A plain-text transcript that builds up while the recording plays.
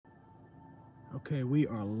Okay, we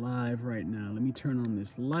are live right now. Let me turn on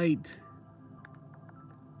this light.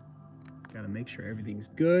 Got to make sure everything's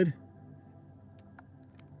good.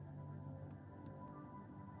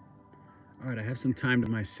 All right, I have some time to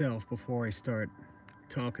myself before I start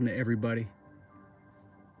talking to everybody.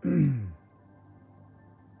 We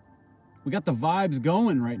got the vibes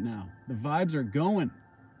going right now. The vibes are going.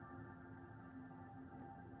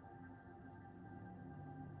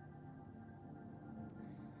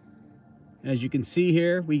 As you can see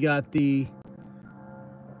here, we got the,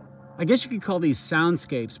 I guess you could call these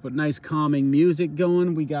soundscapes, but nice calming music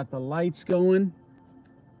going. We got the lights going.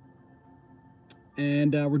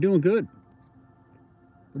 And we're doing good.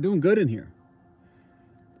 We're doing good in here.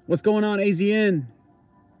 What's going on, AZN?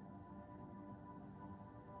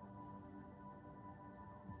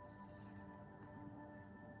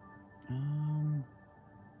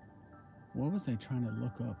 What was I trying to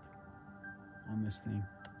look up on this thing?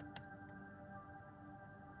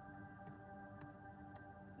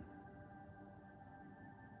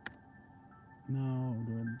 No,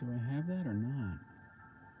 do I have that or not?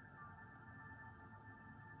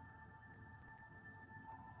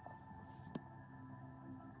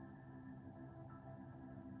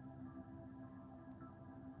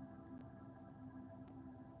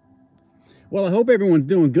 Well, I hope everyone's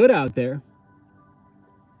doing good out there.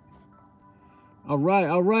 All right,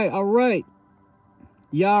 all right, all right.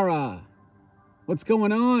 Yara, what's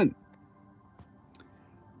going on?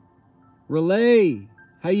 Relay,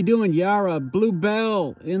 how you doing, Yara? Blue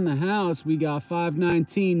Bell in the house. We got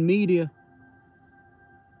 519 Media.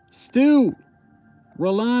 Stu,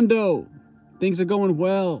 Rolando, things are going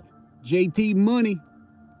well. JT Money.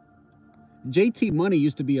 JT Money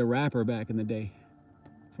used to be a rapper back in the day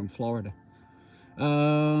from Florida.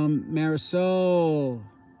 Marisol,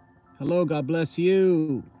 hello, God bless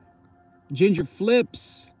you. Ginger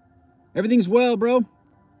Flips, everything's well, bro.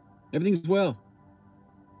 Everything's well.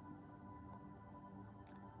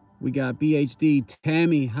 We got BHD,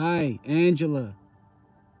 Tammy, hi, Angela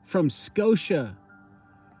from Scotia.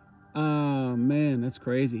 Oh, man, that's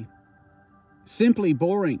crazy. Simply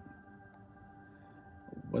Boring.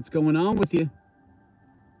 What's going on with you?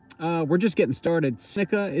 We're just getting started.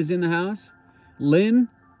 Sika is in the house. Lynn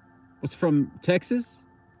was from Texas.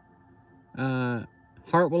 Heart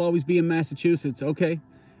will always be in Massachusetts. Okay.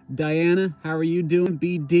 Diana, how are you doing?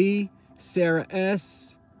 BD, Sarah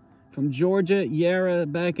S. from Georgia. Yara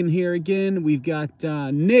back in here again. We've got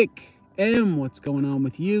Nick M. What's going on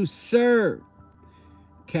with you, sir?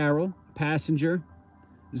 Carol, Passenger.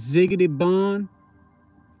 Ziggity Bond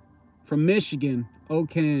from Michigan.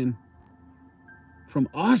 Okan from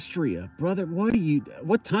Austria. Brother,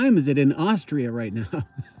 what time is it in Austria right now?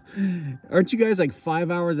 Aren't you guys like 5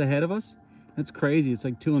 hours ahead of us? That's crazy. It's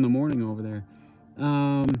like 2 in the morning over there.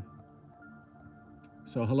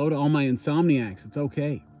 So hello to all my insomniacs. It's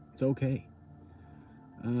okay. It's okay.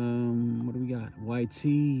 What do we got? YT.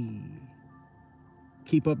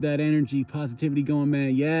 Keep up that energy, positivity going,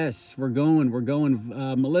 man. Yes, we're going.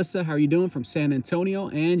 Melissa, how are you doing? From San Antonio.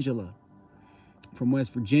 Angela from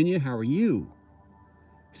West Virginia. How are you?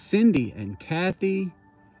 Cindy and Kathy.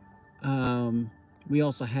 We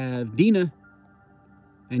also have Dina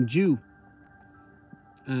and Jew.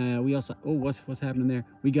 We also, oh, what's happening there?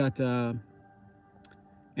 We got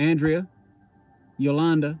Andrea,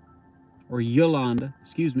 Yolanda,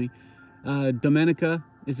 excuse me. Domenica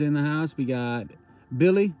is in the house. We got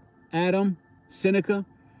Billy, Adam, Seneca,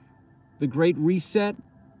 The Great Reset.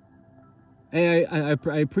 Hey, I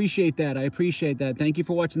appreciate that. I appreciate that. Thank you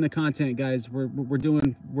for watching the content, guys. We're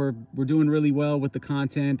doing really well with the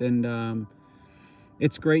content, and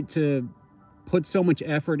it's great to put so much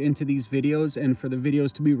effort into these videos and for the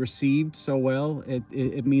videos to be received so well.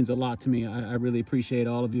 It means a lot to me. I really appreciate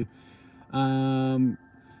all of you.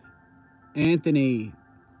 Anthony,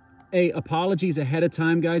 hey, apologies ahead of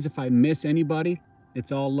time, guys, if I miss anybody.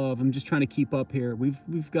 It's all love. I'm just trying to keep up here.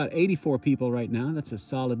 We've got 84 people right now. That's a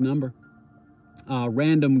solid number.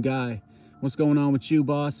 Random guy, what's going on with you,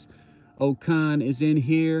 boss? Okan is in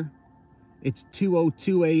here. It's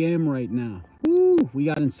 2:02 a.m. right now. Woo, we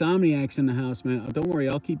got insomniacs in the house, man. Don't worry,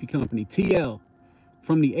 I'll keep you company. TL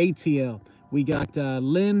from the ATL. We got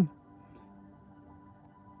Lynn,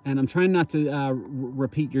 and I'm trying not to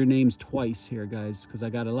repeat your names twice here, guys, because I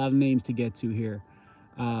got a lot of names to get to here.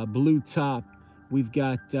 Blue Top. We've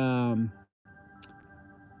got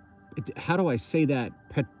how do I say that?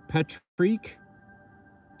 Patrick.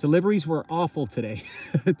 Deliveries were awful today.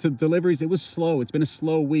 Deliveries, it was slow. It's been a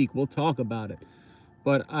slow week. We'll talk about it.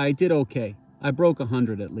 But I did okay. I broke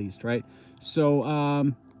 100 at least, right? So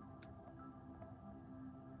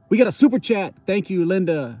We got a super chat. Thank you,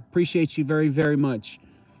 Linda. Appreciate you very, very much.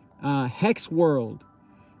 Hex World.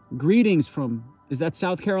 Greetings from, is that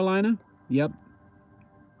South Carolina? Yep.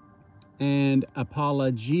 And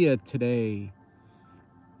Apologia today.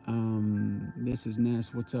 This is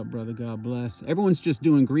Ness. What's up, brother? God bless. Everyone's just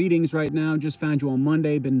doing greetings right now. Just found you on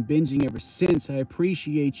Monday. Been binging ever since. I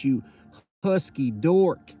appreciate you, Husky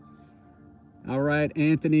Dork. All right,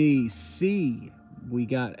 Anthony C. We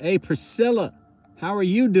got, hey, Priscilla. How are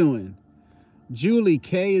you doing? Julie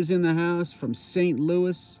K is in the house from St.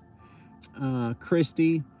 Louis.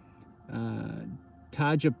 Christy.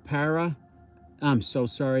 Tajapara. I'm so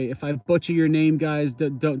sorry. If I butcher your name, guys,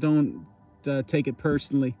 don't take it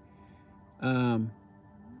personally. And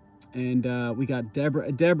we got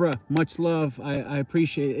Deborah. Deborah, much love. I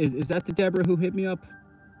appreciate it. Is that the Deborah who hit me up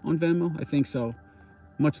on Venmo? I think so.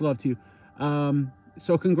 Much love to you.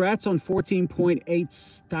 So congrats on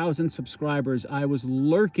 14.8 thousand subscribers. I was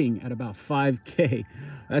lurking at about 5K.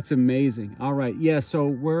 That's amazing. All right. Yeah,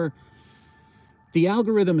 so the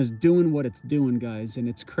algorithm is doing what it's doing, guys, and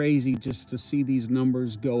it's crazy just to see these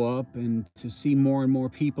numbers go up and to see more and more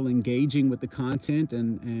people engaging with the content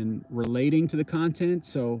and relating to the content.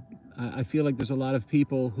 So I feel like there's a lot of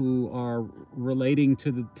people who are relating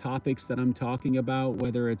to the topics that I'm talking about,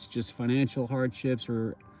 whether it's just financial hardships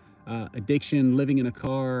or addiction, living in a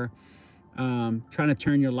car, trying to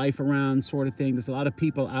turn your life around, sort of thing. There's a lot of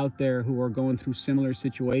people out there who are going through similar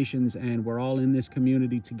situations, and we're all in this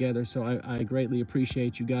community together. So I greatly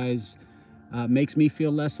appreciate you guys. Makes me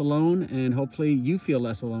feel less alone, and hopefully you feel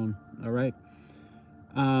less alone. All right.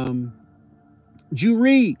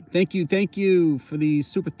 Jury, thank you for the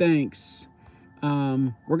super thanks.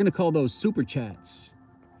 We're gonna call those super chats.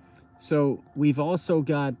 So we've also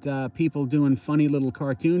got people doing funny little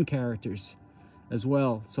cartoon characters as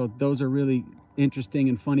well. So those are really interesting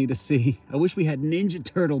and funny to see. I wish we had Ninja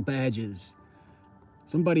Turtle badges.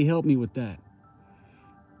 Somebody help me with that.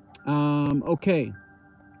 Okay.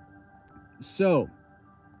 So,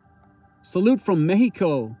 salute from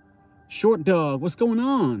Mexico. Short Dog, what's going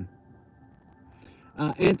on?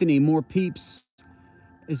 Anthony, more peeps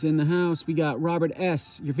is in the house. We got Robert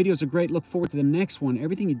S. Your videos are great. Look forward to the next one.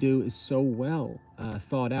 Everything you do is so well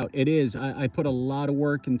thought out. It is. I put a lot of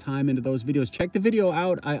work and time into those videos. Check the video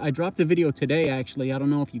out. I dropped a video today, actually. I don't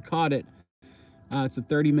know if you caught it. It's a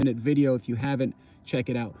 30-minute video. If you haven't, check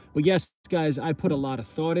it out. But yes, guys, I put a lot of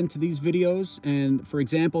thought into these videos. And for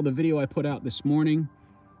example, the video I put out this morning.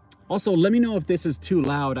 Also, let me know if this is too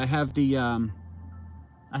loud. I have the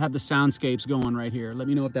soundscapes going right here. Let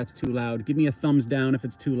me know if that's too loud. Give me a thumbs down if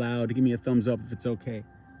it's too loud. Give me a thumbs up if it's okay.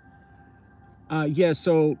 Yeah,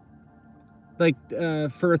 so like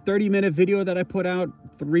for a 30-minute video that I put out,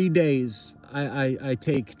 3 days I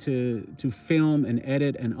take to film and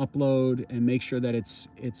edit and upload and make sure that it's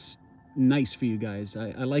nice for you guys.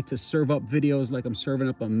 I like to serve up videos like I'm serving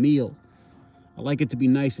up a meal. I like it to be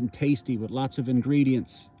nice and tasty with lots of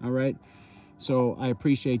ingredients. All right. So I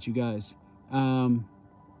appreciate you guys.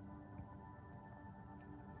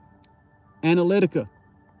 Analytica.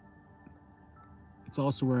 It's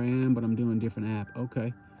also where I am, but I'm doing a different app.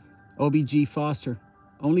 Okay. OBG Foster.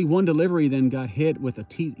 Only one delivery then got hit with a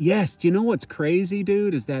T. Yes. Do you know what's crazy,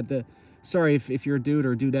 dude? Is that sorry if you're a dude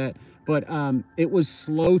or do that, but it was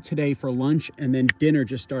slow today for lunch, and then dinner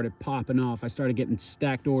just started popping off. I started getting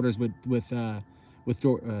stacked orders with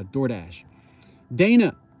DoorDash.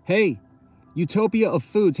 Dana, hey, Utopia of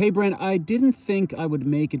Foods. Hey, Bren, I didn't think I would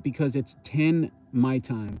make it because it's 10 my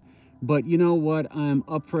time. But you know what? I'm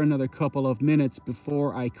up for another couple of minutes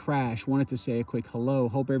before I crash. Wanted to say a quick hello.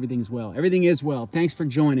 Hope everything's well. Everything is well. Thanks for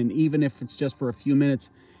joining, even if it's just for a few minutes.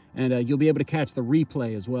 And you'll be able to catch the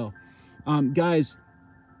replay as well. Guys,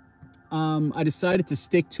 I decided to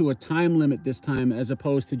stick to a time limit this time as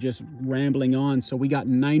opposed to just rambling on. So we got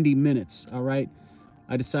 90 minutes, all right?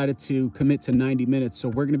 I decided to commit to 90 minutes. So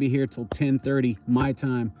we're going to be here till 10:30 my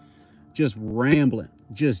time, just rambling,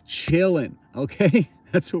 just chilling, okay?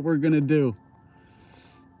 That's what we're going to do.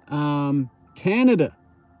 Canada.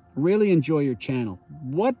 Really enjoy your channel.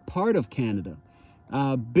 What part of Canada?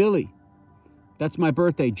 Billy. That's my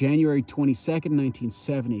birthday, January 22nd,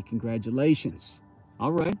 1970. Congratulations.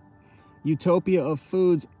 All right. Utopia of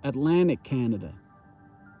Foods, Atlantic Canada.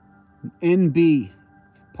 NB.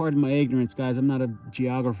 Pardon my ignorance, guys. I'm not a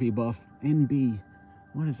geography buff. NB.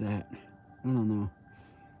 What is that? I don't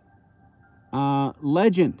know.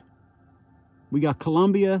 Legend. We got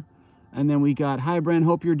Colombia, and then we got, hi, Bren,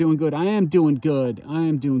 hope you're doing good. I am doing good. I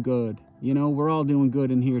am doing good. You know, we're all doing good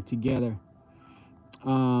in here together.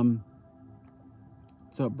 What's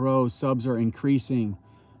up, bro? Subs are increasing.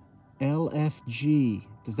 LFG.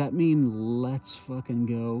 Does that mean let's fucking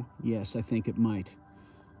go? Yes, I think it might.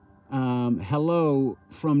 Hello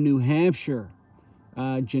from New Hampshire,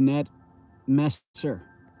 Jeanette Messer.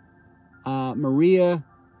 Maria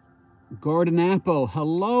Gardanapo,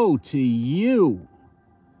 hello to you.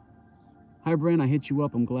 Hi, Bren, I hit you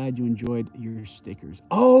up. I'm glad you enjoyed your stickers.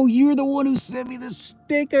 Oh, you're the one who sent me the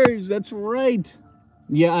stickers. That's right.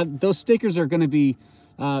 Yeah, those stickers are going to be,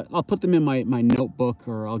 I'll put them in my notebook,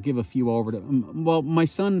 or I'll give a few over to, well, my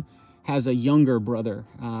son has a younger brother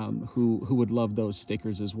who would love those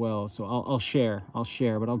stickers as well. So I'll share,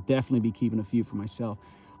 but I'll definitely be keeping a few for myself.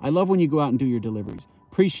 I love when you go out and do your deliveries.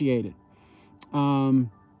 Appreciate it.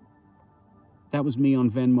 That was me on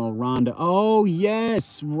Venmo, Rhonda. Oh,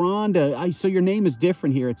 yes, Rhonda. So your name is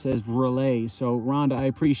different here. It says Relay. So, Rhonda, I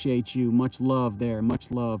appreciate you. Much love there.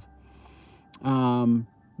 Much love.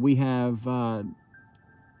 We have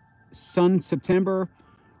Sun September.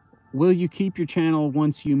 Will you keep your channel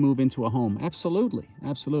once you move into a home? Absolutely.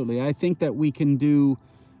 Absolutely. I think that we can do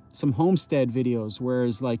some homestead videos,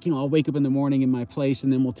 whereas, like, you know, I'll wake up in the morning in my place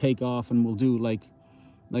and then we'll take off and we'll do like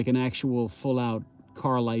an actual full-out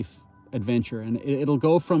car life adventure, and it'll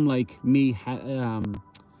go from like me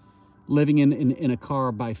living in a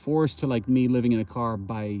car by force to like me living in a car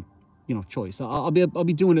by, you know, choice. I'll be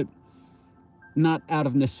doing it not out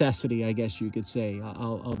of necessity, I guess you could say.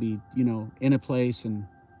 I'll be, you know, in a place, and,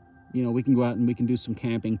 you know, we can go out and we can do some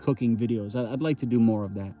camping, cooking videos. I'd like to do more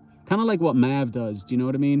of that, kind of like what Mav does. Do you know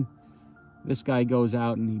what I mean? This guy goes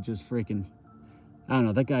out and he just freaking, I don't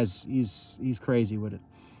know, that guy's he's crazy with it.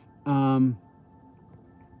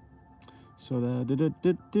 So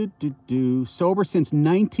sober since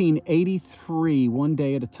 1983, one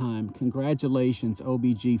day at a time. Congratulations,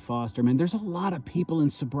 OBG Foster. Man, there's a lot of people in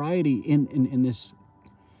sobriety in this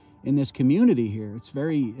community here.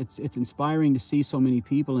 It's inspiring to see so many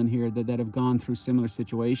people in here that have gone through similar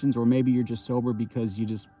situations, or maybe you're just sober because you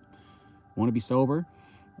just want to be sober.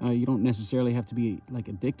 You don't necessarily have to be like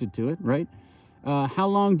addicted to it, right? How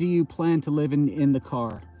long do you plan to live in the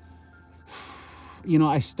car? You know,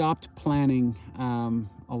 I stopped planning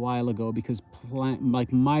a while ago because my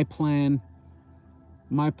plan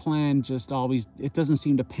just always, it doesn't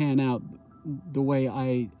seem to pan out the way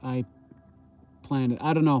I planned it.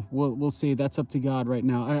 I don't know. We'll see. That's up to God right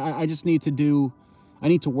now. I just need to I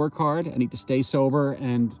need to work hard. I need to stay sober,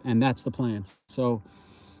 and that's the plan. So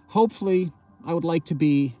hopefully I would like to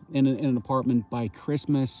be in an apartment by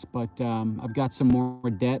Christmas, but I've got some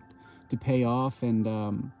more debt to pay off,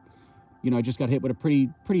 and you know, I just got hit with a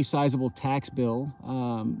pretty sizable tax bill,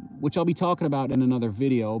 which I'll be talking about in another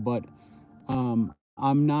video. But I'm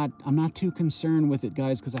not too concerned with it,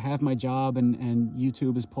 guys, because I have my job, and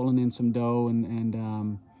YouTube is pulling in some dough,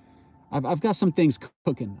 and I've got some things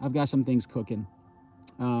cooking.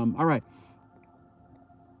 All right.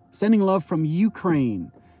 Sending love from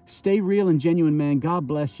Ukraine. Stay real and genuine, man. God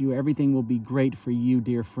bless you. Everything will be great for you,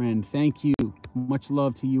 dear friend. Thank you. Much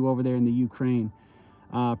love to you over there in the Ukraine.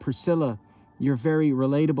 Priscilla, you're very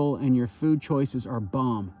relatable and your food choices are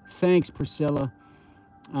bomb. Thanks, Priscilla.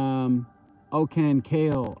 Okan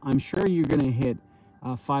Kale, I'm sure you're going to hit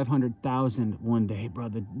 500,000 one day,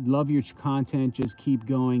 brother. Love your content. Just keep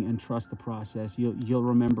going and trust the process. You'll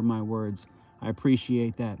remember my words. I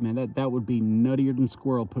appreciate that, man. That would be nuttier than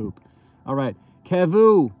squirrel poop. All right.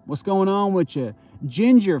 Kavu, what's going on with you?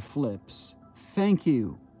 Ginger Flips, thank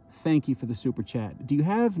you. Thank you for the super chat. Do you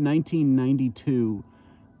have 1992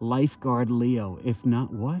 Lifeguard Leo? If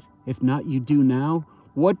not, what? If not, you do now?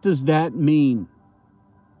 What does that mean?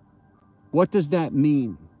 What does that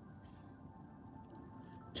mean?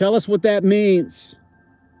 Tell us what that means.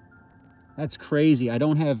 That's crazy. I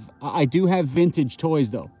do have vintage toys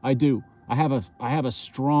though. I do. I have a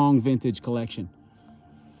strong vintage collection.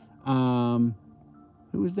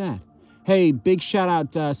 Who is that? Hey, big shout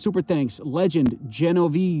out, super thanks, Legend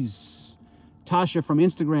Genovese. Tasha from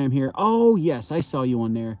Instagram here. Oh, yes, I saw you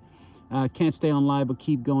on there. Can't stay on live, but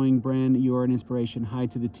keep going, Bren. You are an inspiration. Hi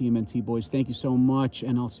to the TMNT boys. Thank you so much,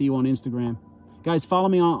 and I'll see you on Instagram. Guys, follow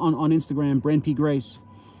me on Instagram, Bren P Grace.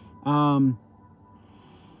 Hello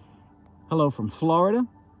from Florida.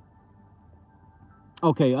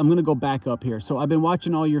 Okay, I'm going to go back up here. So I've been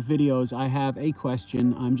watching all your videos. I have a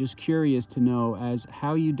question. I'm just curious to know as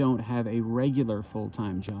how you don't have a regular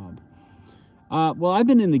full-time job. Well, I've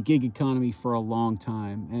been in the gig economy for a long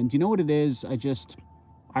time. And do you know what it is?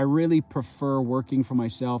 I really prefer working for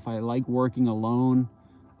myself. I like working alone.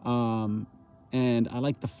 And I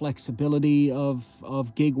like the flexibility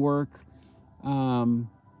of gig work.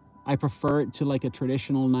 I prefer it to like a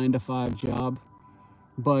traditional 9-to-5 job.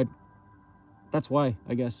 But that's why,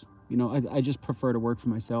 I guess, you know, I just prefer to work for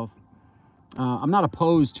myself. I'm not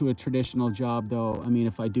opposed to a traditional job, though. I mean,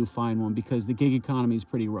 if I do find one, because the gig economy is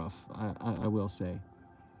pretty rough, I will say.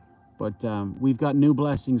 But we've got new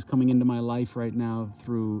blessings coming into my life right now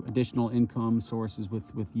through additional income sources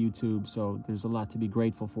with YouTube. So there's a lot to be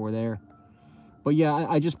grateful for there. But yeah,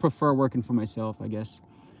 I just prefer working for myself, I guess.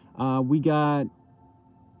 We got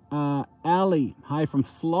Allie, hi from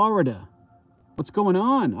Florida. What's going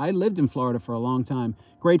on? I lived in Florida for a long time.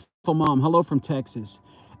 Grateful Mom, hello from Texas.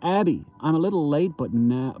 Abby, I'm a little late,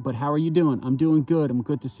 but how are you doing? I'm doing good. I'm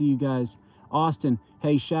good to see you guys. Austin,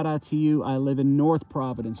 hey, shout out to you. I live in North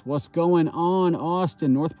Providence. What's going on,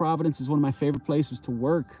 Austin? North Providence is one of my favorite places to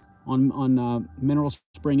work on Mineral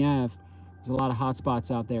Spring Ave. There's a lot of hot spots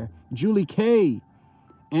out there. Julie K,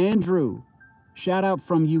 Andrew, shout out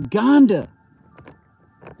from Uganda.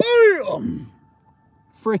 Bam!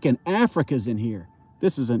 Freaking Africa's in here.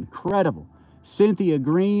 This is incredible. Cynthia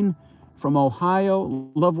Green from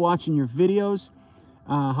Ohio. Love watching your videos.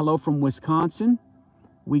 Hello from Wisconsin.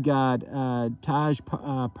 We got Taj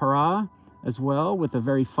Para as well with a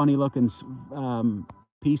very funny looking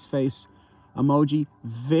peace face emoji.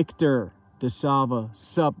 Victor DeSalva.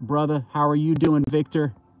 Sup, brother? How are you doing,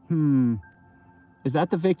 Victor? Is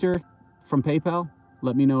that the Victor from PayPal?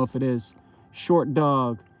 Let me know if it is. Short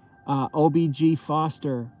Dog. OBG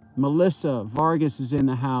Foster. Melissa Vargas is in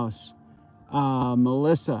the house.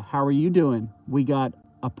 Melissa, how are you doing? We got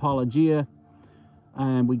Apologia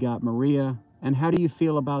and we got Maria. And how do you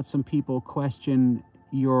feel about some people question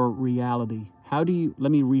your reality? How do you,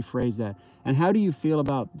 let me rephrase that. And how do you feel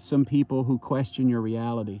about some people who question your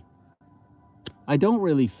reality? I don't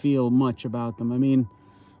really feel much about them. I mean,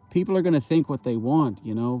 people are going to think what they want,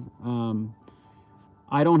 you know.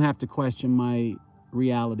 I don't have to question my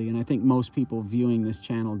reality, and I think most people viewing this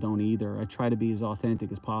channel don't either. I try to be as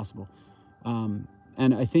authentic as possible.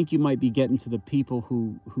 And I think you might be getting to the people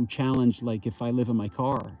who challenge, like, if I live in my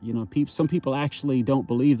car. You know, some people actually don't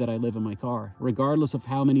believe that I live in my car, regardless of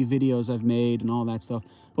how many videos I've made and all that stuff.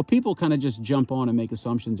 But people kind of just jump on and make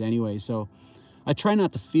assumptions anyway. So I try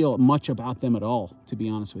not to feel much about them at all, to be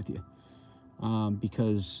honest with you.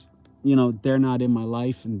 Because, you know, they're not in my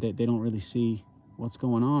life and they don't really see what's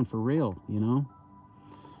going on for real, you know?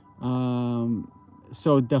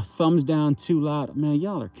 So the thumbs down too loud, man,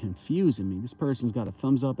 y'all are confusing me. This person's got a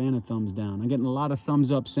thumbs up and a thumbs down. I'm getting a lot of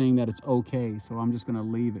thumbs up saying that it's okay, so I'm just gonna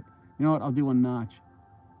leave it. You know what, I'll do a notch.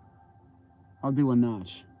 I'll do a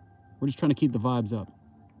notch. We're just trying to keep the vibes up.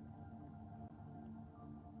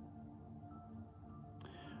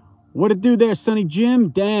 What it do there, Sonny Jim?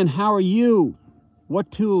 Dan, how are you?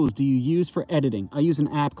 What tools do you use for editing? I use an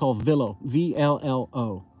app called Villo,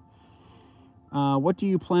 V-L-L-O. What do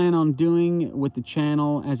you plan on doing with the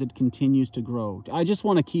channel as it continues to grow? I just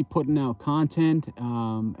want to keep putting out content,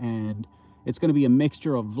 and it's going to be a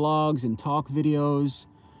mixture of vlogs and talk videos,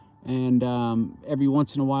 and every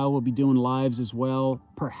once in a while we'll be doing lives as well.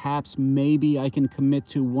 Perhaps, maybe I can commit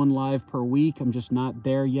to 1 live per week. I'm just not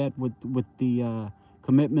there yet with the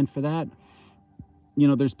commitment for that. You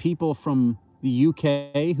know, there's people from the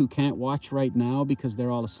UK who can't watch right now because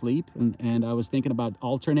they're all asleep, and I was thinking about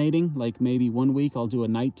alternating, like maybe 1 week I'll do a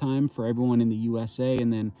nighttime for everyone in the USA,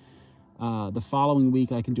 and then the following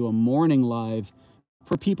week I can do a morning live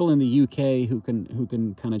for people in the UK who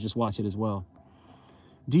can kind of just watch it as well.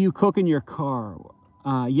 Do you cook in your car?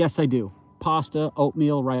 Yes, I do. Pasta,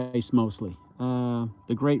 oatmeal, rice mostly.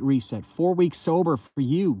 The Great Reset. 4 weeks sober for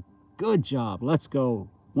you. Good job. Let's go.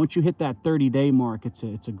 Once you hit that 30-day mark, it's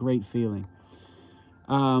a great feeling.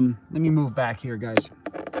 Let me move back here, guys.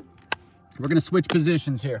 We're gonna switch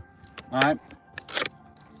positions here. All right.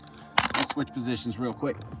 Let's switch positions real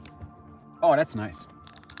quick. Oh, that's nice.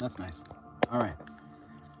 That's nice. All right.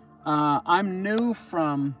 I'm new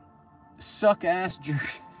from suck-ass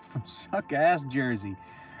Jersey.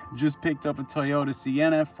 Just picked up a Toyota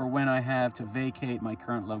Sienna for when I have to vacate my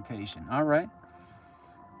current location. All right.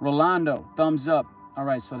 Rolando, thumbs up. All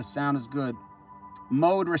right, so the sound is good.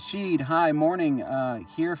 Mode Rashid, hi, morning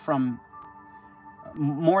here from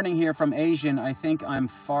Asian. I think I'm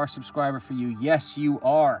far subscriber for you. Yes, you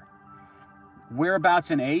are. Whereabouts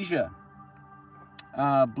in Asia?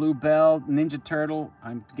 Blue Bell, Ninja Turtle,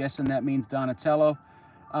 I'm guessing that means Donatello.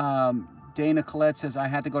 Dana Collette says, I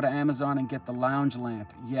had to go to Amazon and get the lounge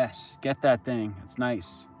lamp. Yes, get that thing. It's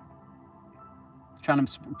nice. Trying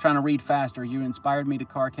to read faster. You inspired me to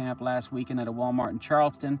car camp last weekend at a Walmart in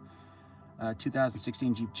Charleston.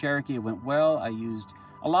 2016 Jeep Cherokee. It went well. I used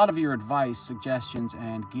a lot of your advice, suggestions,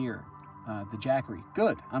 and gear. The Jackery.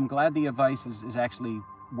 Good. I'm glad the advice is actually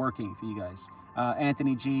working for you guys.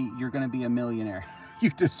 Anthony G, you're going to be a millionaire.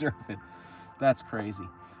 You deserve it. That's crazy.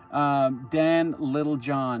 Dan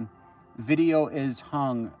Littlejohn, Video is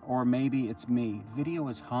hung, or maybe it's me. Video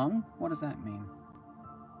is hung? What does that mean?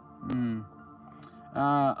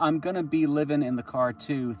 I'm gonna be living in the car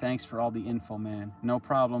too. Thanks for all the info, man. No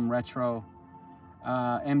problem, Retro.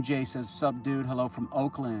 MJ says, sup, dude? Hello from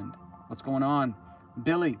Oakland. What's going on?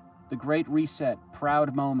 Billy, the Great Reset,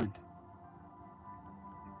 proud moment.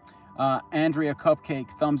 Andrea Cupcake,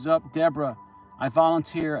 thumbs up. Deborah, I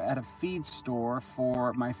volunteer at a feed store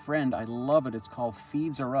for my friend. I love it. It's called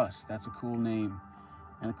Feeds Are Us. That's a cool name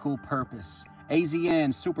and a cool purpose.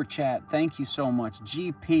 AZN, super chat. Thank you so much.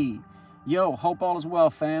 GP, yo, hope all is well,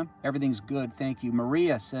 fam. Everything's good. Thank you.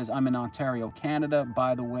 Maria says, I'm in Ontario, Canada,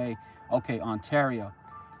 by the way. Okay, Ontario.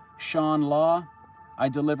 Sean Law, I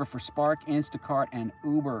deliver for Spark, Instacart, and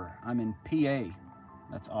Uber. I'm in PA.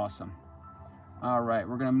 That's awesome. All right,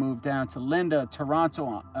 we're gonna move down to Linda,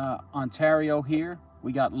 Toronto, Ontario here.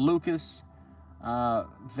 We got Lucas,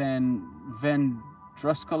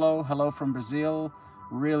 Vendruscolo, hello from Brazil.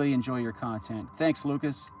 Really enjoy your content. Thanks,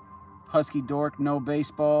 Lucas. Husky Dork, no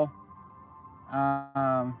baseball.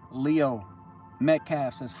 Leo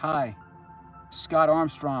Metcalf says, hi. Scott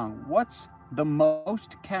Armstrong, what's the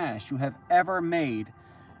most cash you have ever made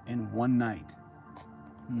in one night?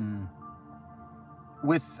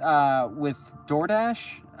 With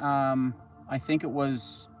DoorDash, I think it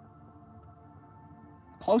was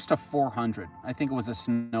close to 400. I think it was a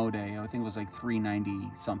snow day. I think it was like 390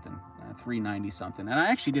 something. And I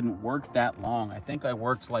actually didn't work that long. I think I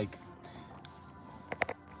worked like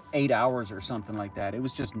 8 hours or something like that. It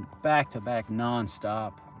was just back to back,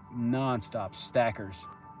 nonstop stackers.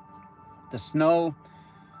 The snow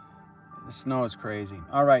is crazy.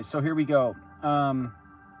 All right, so here we go.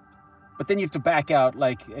 But then you have to back out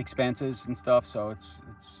like expenses and stuff, so it's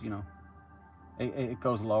you know, it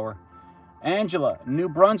goes lower. Angela, New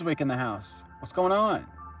Brunswick in the house. What's going on?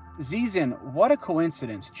 Zizin, what a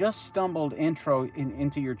coincidence. Just stumbled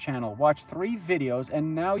into your channel. Watched 3 videos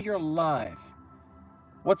and now you're live.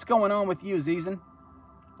 What's going on with you, Zizin?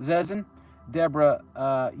 Zezin? Deborah,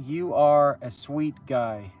 you are a sweet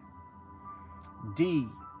guy. D.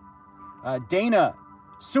 Dana,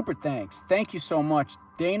 super thanks. Thank you so much,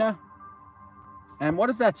 Dana. And what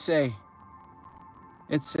does that say?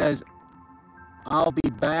 It says, I'll be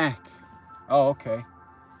back. Oh, okay.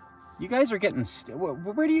 You guys are getting,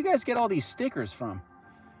 where do you guys get all these stickers from?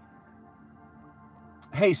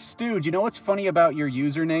 Hey, Stu, do you know what's funny about your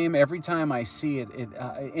username? Every time I see it,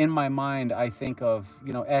 in my mind, I think of,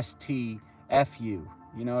 you know, STFU. You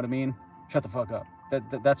know what I mean? Shut the fuck up.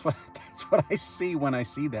 That's what I see when I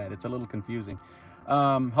see that. It's a little confusing.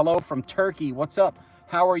 Hello from Turkey. What's up?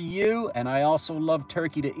 How are you? And I also love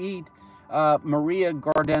turkey to eat. Maria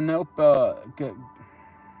Gardenopa.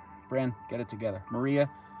 Bren, get it together. Maria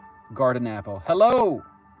Gardenapo. Hello.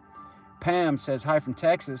 Pam says, hi from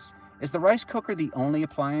Texas. Is the rice cooker the only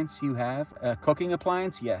appliance you have? A cooking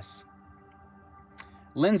appliance? Yes.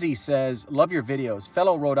 Lindsay says, love your videos.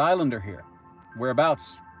 Fellow Rhode Islander here.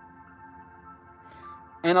 Whereabouts?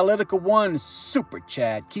 Analytica 1, super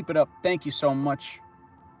chat. Keep it up. Thank you so much.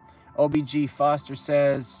 OBG Foster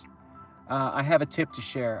says, I have a tip to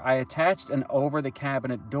share. I attached an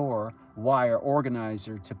over-the-cabinet door wire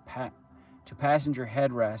organizer to passenger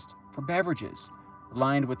headrest for beverages,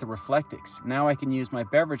 lined with the Reflectix. Now I can use my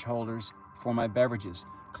beverage holders for my beverages.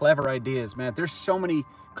 Clever ideas, man. There's so many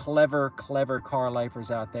clever car lifers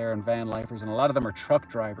out there and van lifers, and a lot of them are truck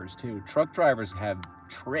drivers too. Truck drivers have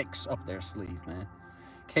tricks up their sleeve, man.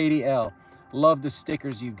 Katie L, love the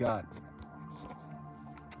stickers you got.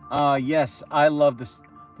 Yes, I love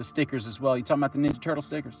the stickers as well. You talking about the Ninja Turtle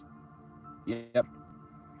stickers? Yep.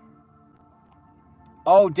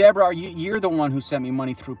 Oh, Deborah, you're the one who sent me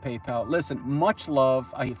money through PayPal. Listen, much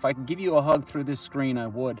love. If I could give you a hug through this screen, I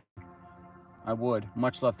would. I would.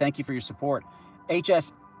 Much love. Thank you for your support.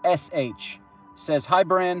 HSSH says, hi,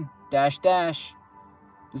 Bren, --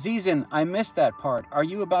 Zizin, I missed that part. Are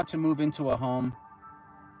you about to move into a home?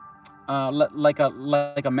 Like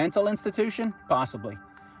a mental institution? Possibly.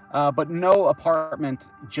 But no apartment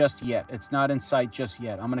just yet. It's not in sight just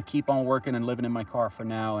yet. I'm going to keep on working and living in my car for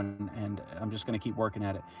now, and I'm just going to keep working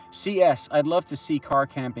at it. CS, I'd love to see car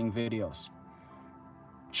camping videos.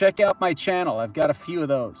 Check out my channel. I've got a few of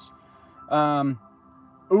those.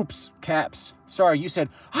 Oops, caps. Sorry, you said,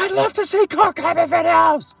 I'd love to see car camping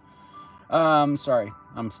videos. Sorry.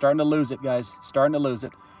 I'm starting to lose it, guys. Starting to lose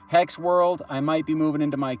it. Hex World, I might be moving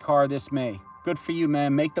into my car this May. Good for you,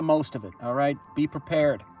 man. Make the most of it, all right? Be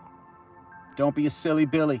prepared. Don't be a silly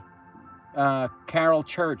Billy. Carol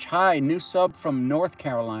Church, hi, new sub from North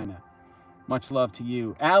Carolina. Much love to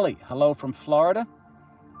you. Allie, hello from Florida.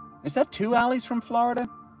 Is that 2 Allies from Florida?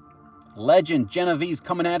 Legend Genevieve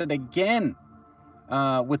coming at it again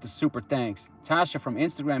with the super thanks. Tasha from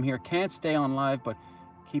Instagram here. Can't stay on live, but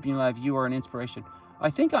keeping you live. You are an inspiration. I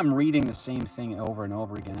think I'm reading the same thing over and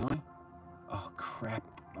over again, am I? Oh, crap.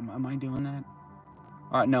 Am I doing that?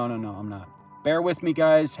 All right, no, I'm not. Bear with me,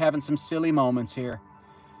 guys. Having some silly moments here.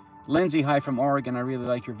 Lindsay, hi from Oregon. I really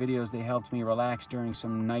like your videos. They helped me relax during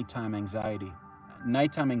some nighttime anxiety.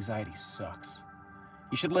 Nighttime anxiety sucks.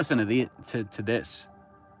 You should listen to this.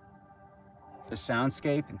 The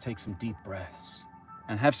soundscape, and take some deep breaths.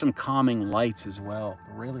 And have some calming lights as well.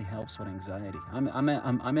 It really helps with anxiety.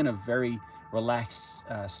 I'm in a very relaxed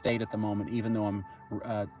state at the moment, even though I'm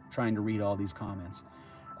trying to read all these comments.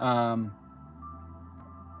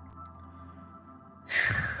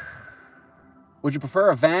 Would you prefer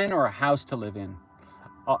a van or a house to live in?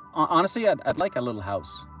 Honestly, I'd like a little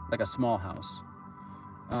house, like a small house.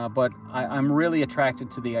 But I'm really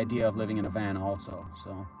attracted to the idea of living in a van also.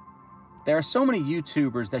 So there are so many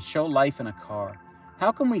YouTubers that show life in a car.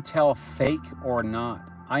 How can we tell fake or not?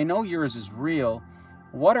 I know yours is real.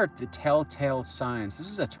 What are the telltale signs? This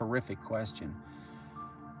is a terrific question.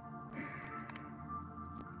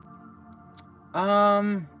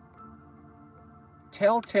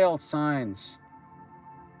 Telltale signs.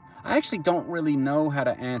 I actually don't really know how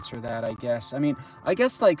to answer that, I guess. I mean, I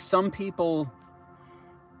guess like some people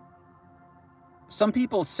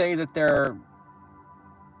say that they're,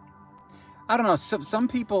 I don't know, some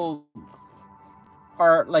people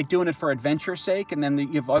are like doing it for adventure's sake, and then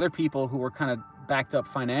you have other people who are kind of backed up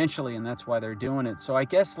financially, and that's why they're doing it. So I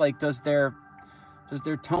guess like does their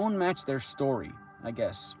tone match their story? I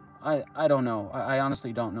guess I don't know. I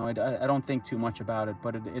honestly don't know. I don't think too much about it,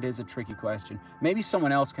 but it is a tricky question. Maybe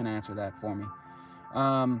someone else can answer that for me.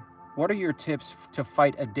 What are your tips to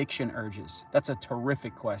fight addiction urges? That's a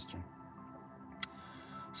terrific question.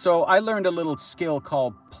 So I learned a little skill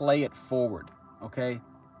called play it forward. Okay.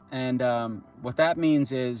 And what that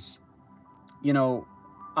means is, you know,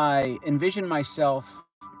 I envision myself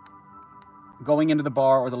going into the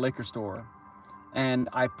bar or the liquor store, and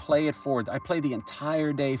I play it forward. I play the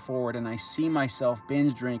entire day forward, and I see myself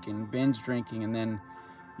binge drinking, and then,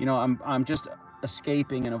 you know, I'm just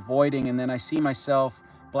escaping and avoiding, and then I see myself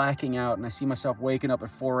blacking out, and I see myself waking up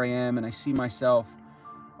at 4 a.m., and I see myself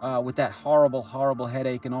with that horrible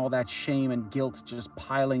headache and all that shame and guilt just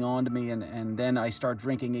piling onto me, and then I start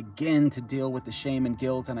drinking again to deal with the shame and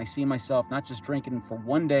guilt, and I see myself not just drinking for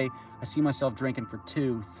one day, I see myself drinking for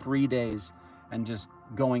 2, 3 days, and just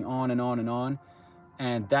going on and on and on.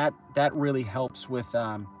 And that really helps with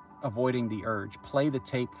avoiding the urge. Play the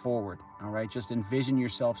tape forward, all right? Just envision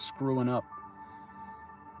yourself screwing up.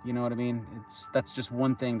 You know what I mean? That's just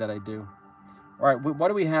one thing that I do. All right, what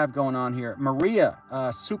do we have going on here? Maria,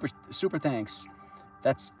 super thanks.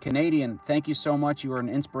 That's Canadian. Thank you so much. You are an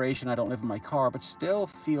inspiration. I don't live in my car, but still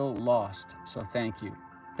feel lost. So thank you.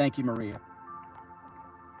 Thank you, Maria.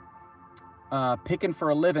 Picking for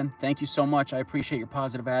a living. Thank you so much. I appreciate your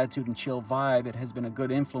positive attitude and chill vibe. It has been a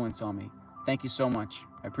good influence on me. Thank you so much.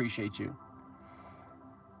 I appreciate you.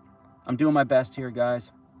 I'm doing my best here,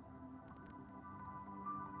 guys.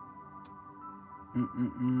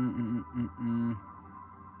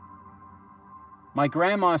 My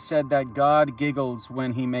grandma said that God giggles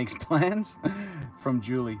when he makes plans. From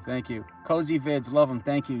Julie, thank you. Cozy Vids, love them,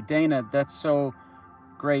 thank you. Dana, that's so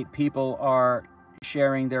great. People are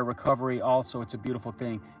sharing their recovery also. It's a beautiful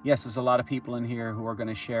thing. Yes, there's a lot of people in here who are going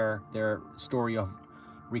to share their story of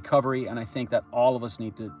recovery, and I think that all of us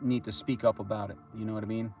need to speak up about it. You know what I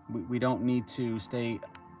mean? We don't need to stay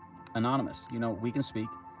anonymous. You know, we can speak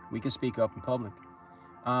up in public.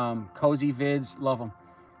 Cozy Vids, love them.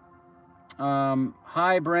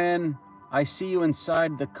 Hi, Bren. I see you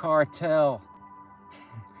inside the cartel.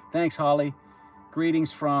 Thanks, Holly.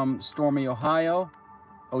 Greetings from Stormy, Ohio.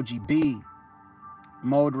 OGB.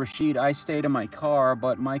 Mode Rashid, I stayed in my car,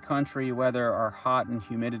 but my country weather are hot and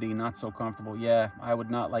humidity, not so comfortable. Yeah, I would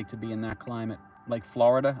not like to be in that climate. Like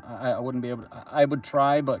Florida, I wouldn't be able to, I would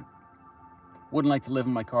try, but wouldn't like to live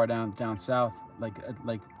in my car down south, like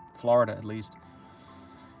Florida at least.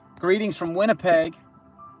 Greetings from Winnipeg.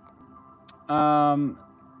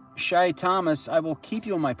 Shay Thomas, I will keep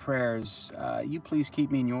you in my prayers. You please keep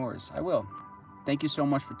me in yours. I will. Thank you so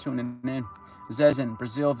much for tuning in. Zezin,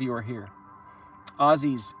 Brazil viewer here.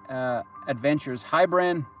 Ozzy's Adventures. Hi,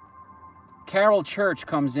 Bren. Carol Church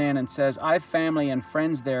comes in and says, I have family and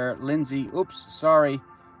friends there. Lindsay, oops, sorry.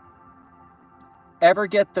 Ever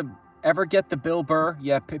get the Bill Burr?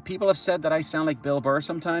 Yeah, people have said that I sound like Bill Burr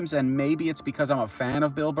sometimes, and maybe it's because I'm a fan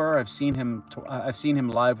of Bill Burr. I've seen him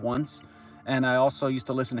live once, And I also used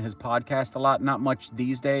to listen to his podcast a lot. Not much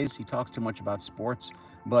these days. He talks too much about sports.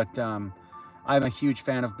 But I'm a huge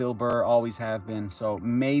fan of Bill Burr, always have been. So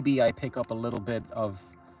maybe I pick up a little bit of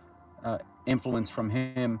influence from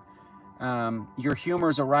him. Your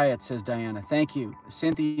humor's a riot, says Diana. Thank you.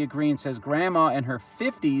 Cynthia Green says, Grandma in her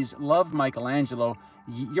 50s loved Michelangelo.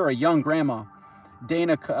 You're a young grandma.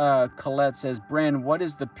 Dana Collette says, Bren, what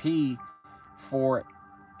is the P for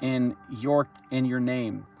in your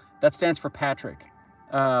name? That stands for Patrick.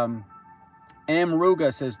 M.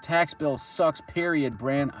 Ruga says, tax bill sucks, period,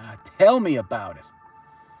 Bren. Tell me about it.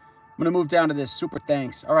 I'm going to move down to this. Super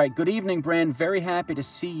thanks. All right. Good evening, Bren. Very happy to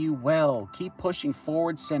see you well. Keep pushing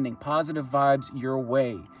forward, sending positive vibes your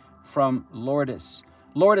way. From Lourdes.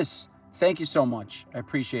 Lourdes, thank you so much. I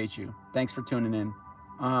appreciate you. Thanks for tuning in.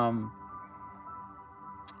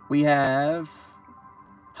 We have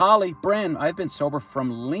Holly. Bren, I've been sober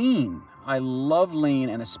from lean. I love lean,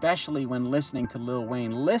 and especially when listening to Lil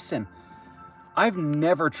Wayne. Listen, I've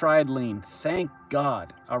never tried lean, thank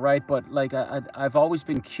God. All right, but like I've always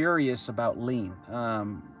been curious about lean,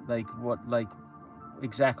 like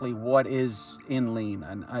exactly what is in lean,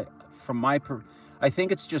 and I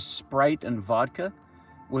think it's just Sprite and vodka,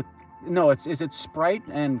 with is it Sprite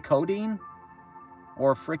and codeine,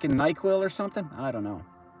 or freaking NyQuil or something? I don't know.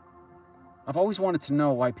 I've always wanted to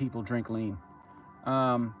know why people drink lean.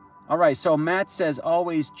 All right, so Matt says,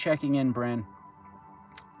 always checking in, Bren.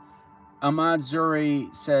 Ahmad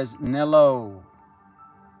Zuri says, Nello.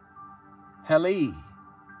 Heli.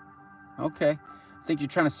 Okay. I think you're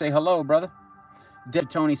trying to say hello, brother.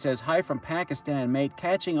 Tony says, hi from Pakistan, mate.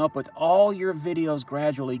 Catching up with all your videos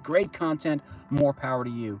gradually. Great content. More power to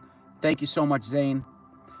you. Thank you so much, Zane.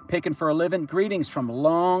 Picking for a living. Greetings from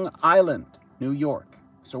Long Island, New York.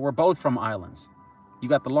 So we're both from islands. You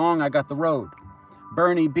got the long, I got the road.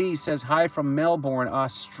 Bernie B says, hi from Melbourne,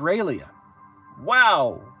 Australia.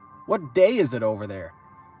 Wow. What day is it over there?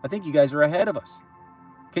 I think you guys are ahead of us.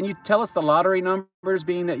 Can you tell us the lottery numbers,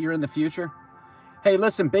 being that you're in the future? Hey,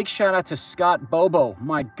 listen, big shout out to Scott Bobo.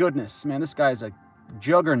 My goodness, man, this guy's a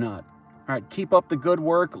juggernaut. All right, keep up the good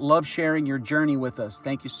work. Love sharing your journey with us.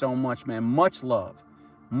 Thank you so much, man. Much love.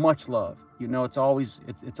 Much love. You know, it's always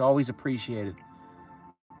appreciated.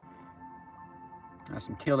 Got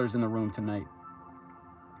some killers in the room tonight.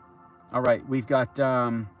 All right, we've got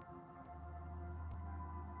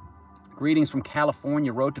greetings from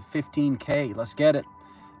California, road to 15K. Let's get it.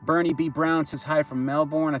 Bernie B. Brown says hi from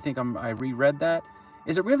Melbourne. I think I reread that.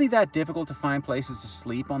 Is it really that difficult to find places to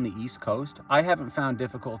sleep on the East Coast? I haven't found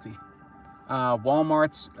difficulty.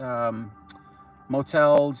 Walmarts,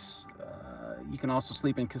 motels, you can also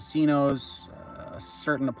sleep in casinos,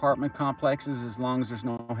 certain apartment complexes, as long as there's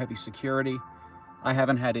no heavy security. I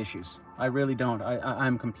haven't had issues. I really don't.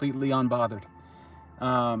 I'm completely unbothered.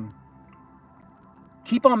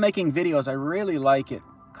 Keep on making videos. I really like it.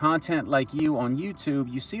 Content like you on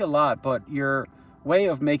YouTube, you see a lot, but your way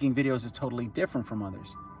of making videos is totally different from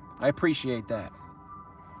others. I appreciate that.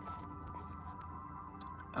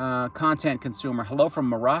 Content consumer. Hello from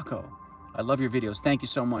Morocco. I love your videos. Thank you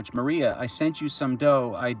so much. Maria, I sent you some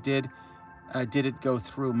dough. Did it go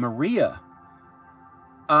through? Maria,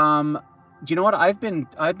 do you know what? I've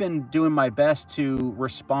been doing my best to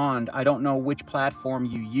respond. I don't know which platform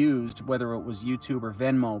you used, whether it was YouTube or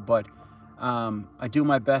Venmo, but I do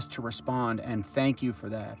my best to respond, and thank you for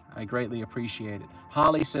that. I greatly appreciate it.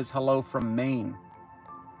 Holly says hello from Maine.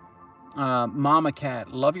 Mama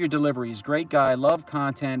Cat, love your deliveries. Great guy, love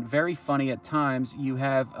content, very funny at times. You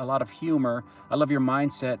have a lot of humor. I love your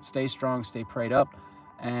mindset. Stay strong, stay prayed up,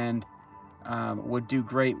 and would do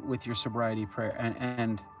great with your sobriety prayer.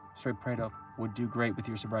 And straight prayed up, would do great with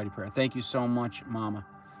your sobriety prayer. Thank you so much, Mama.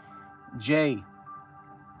 J.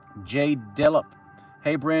 Dillop.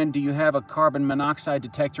 Hey, Bren, do you have a carbon monoxide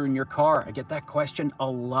detector in your car? I get that question a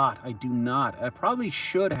lot. I do not. I probably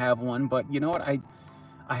should have one, but you know what? I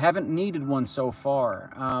haven't needed one so far.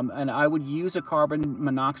 And I would use a carbon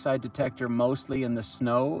monoxide detector mostly in the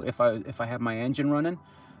snow if I have my engine running.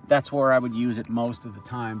 That's where I would use it most of the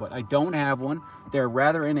time, but I don't have one. They're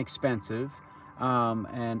rather inexpensive,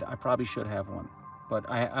 and I probably should have one, but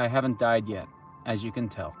I haven't died yet, as you can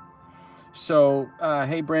tell. So,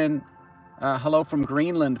 hey, Bren, hello from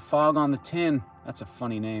Greenland, Fog on the Tin. That's a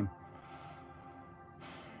funny name.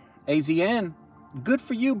 AZN, good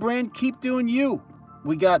for you, Bren. Keep doing you.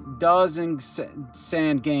 We got Dawes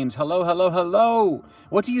Sand Games. Hello, hello, hello.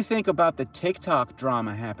 What do you think about the TikTok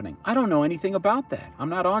drama happening? I don't know anything about that. I'm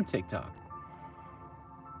not on TikTok.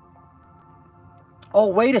 Oh,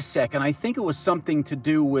 wait a second. I think it was something to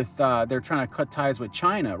do with they're trying to cut ties with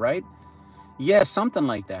China, right? Yeah, something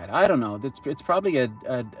like that. I don't know. It's probably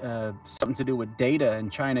something to do with data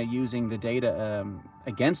and China using the data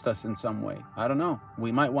against us in some way. I don't know.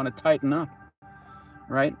 We might want to tighten up,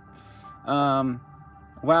 right? Um,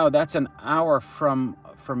 wow, that's an hour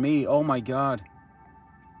for me. Oh my God.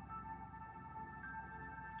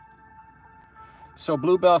 So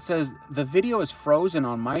Bluebell says the video is frozen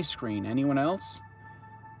on my screen. Anyone else?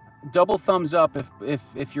 Double thumbs up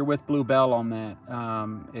if you're with Bluebell on that.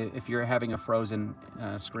 If you're having a frozen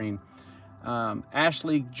screen.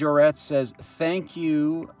 Ashley Joret says, thank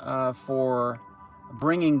you for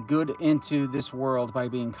bringing good into this world by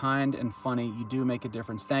being kind and funny. You do make a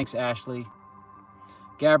difference. Thanks, Ashley.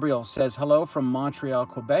 Gabriel says, hello from Montreal,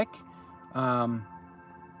 Quebec. I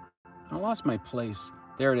lost my place.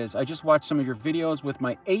 There it is. I just watched some of your videos with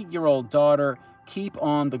my 8-year-old daughter. Keep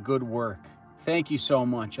on the good work. Thank you so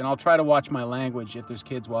much. And I'll try to watch my language if there's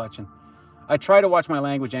kids watching. I try to watch my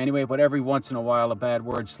language anyway, but every once in a while a bad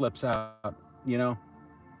word slips out, you know?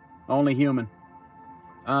 Only human.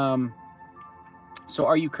 So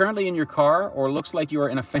are you currently in your car, or looks like you are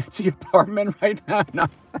in a fancy apartment right now? No.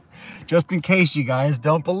 Just in case you guys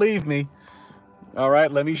don't believe me. All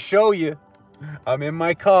right, let me show you. I'm in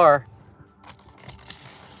my car.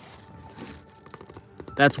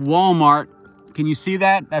 That's Walmart. Can you see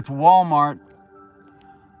that? That's Walmart.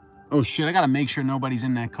 Oh shit, I gotta make sure nobody's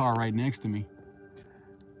in that car right next to me.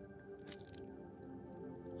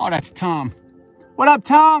 Oh, that's Tom. What up,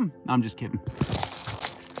 Tom? No, I'm just kidding.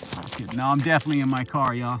 No, I'm definitely in my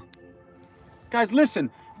car, y'all. Guys, listen,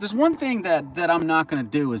 there's one thing that I'm not gonna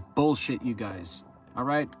do is bullshit you guys, all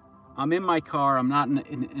right? I'm in my car, I'm not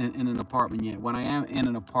in an apartment yet. When I am in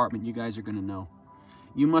an apartment, you guys are gonna know.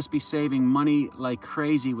 You must be saving money like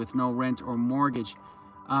crazy with no rent or mortgage.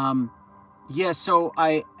 Yeah, so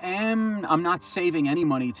I'm not saving any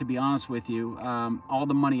money, to be honest with you. All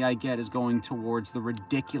the money I get is going towards the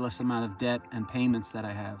ridiculous amount of debt and payments that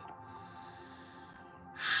I have.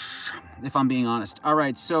 If I'm being honest. All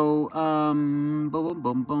right, so, boom, boom,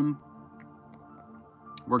 boom, boom.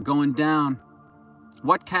 We're going down.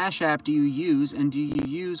 What Cash App do you use, and do you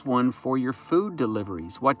use one for your food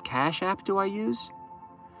deliveries? What Cash App do I use?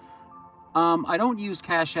 I don't use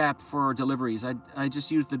Cash App for deliveries. I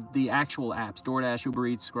just use the actual apps, DoorDash, Uber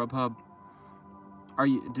Eats, Grubhub.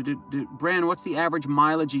 Bren, what's the average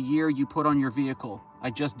mileage a year you put on your vehicle?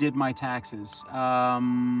 I just did my taxes.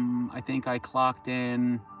 I think I clocked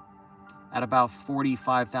in at about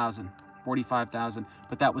 45,000,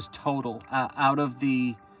 but that was total. Out of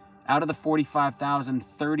the 45,000,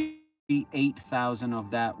 38,000 of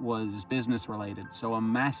that was business related. So a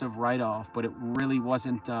massive write-off, but it really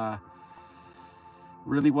wasn't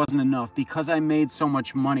enough because I made so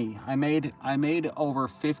much money. I made over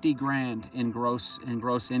 50 grand in gross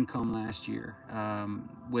income last year,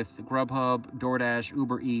 with Grubhub, DoorDash,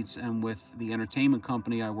 Uber Eats, and with the entertainment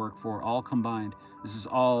company I work for, all combined. This is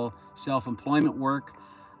all self-employment work.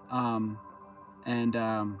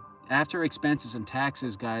 After expenses and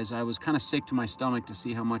taxes, guys, I was kind of sick to my stomach to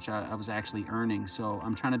see how much I was actually earning. So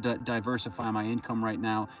I'm trying to diversify my income right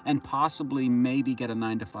now, and possibly maybe get a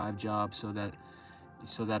 9-to-5 job so that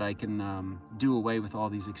I can do away with all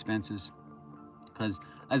these expenses. Because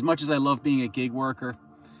as much as I love being a gig worker,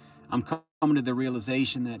 I'm coming to the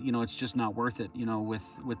realization that, you know, it's just not worth it, you know, with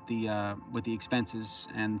the expenses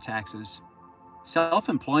and taxes.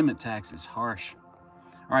 Self-employment tax is harsh.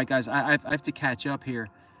 All right, guys, I have to catch up here.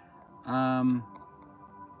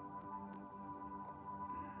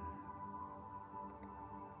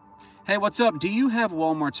 Hey, what's up? Do you have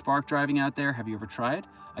Walmart Spark driving out there? Have you ever tried?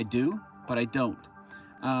 I do, but I don't.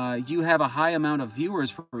 You have a high amount of viewers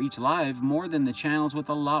for each live, more than the channels with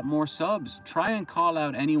a lot more subs. Try and call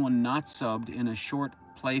out anyone not subbed in a short,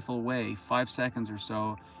 playful way, 5 seconds or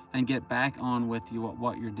so, and get back on with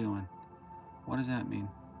what you're doing. What does that mean?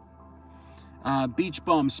 Beach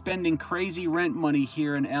Bum, spending crazy rent money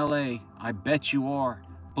here in LA. I bet you are.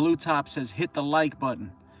 Blue Top says, hit the like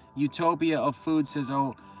button. Utopia of Food says,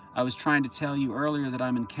 oh, I was trying to tell you earlier that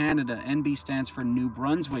I'm in Canada. NB stands for New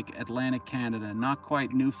Brunswick, Atlantic Canada. Not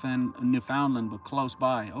quite Newfoundland, but close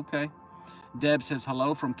by. Okay. Deb says,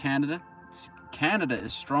 hello from Canada. Canada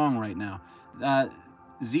is strong right now.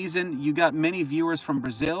 Zizan, you got many viewers from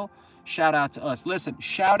Brazil. Shout out to us. Listen,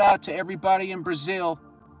 shout out to everybody in Brazil.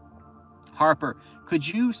 Harper, could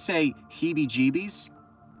you say heebie-jeebies?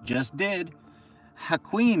 Just did.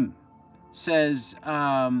 Hakeem says,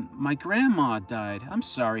 my grandma died. I'm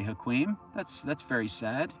sorry, Hakeem. That's very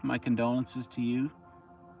sad. My condolences to you.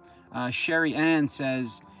 Sherry Ann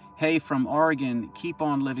says, hey, from Oregon, keep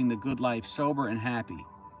on living the good life, sober and happy.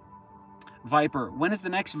 Viper, when is the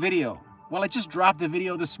next video? Well, I just dropped a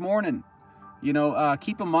video this morning. You know,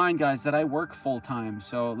 keep in mind, guys, that I work full-time.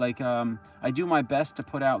 So, like, I do my best to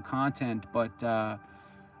put out content, but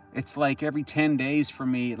it's like every 10 days for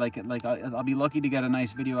me. Like I'll be lucky to get a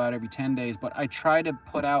nice video out every 10 days. But I try to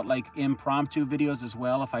put out, like, impromptu videos as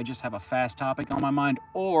well if I just have a fast topic on my mind.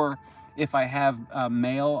 Or if I have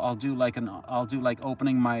mail, I'll do like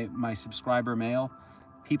opening my subscriber mail.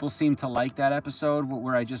 People seem to like that episode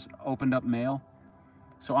where I just opened up mail.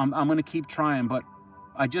 So I'm gonna keep trying, but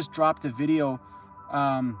I just dropped a video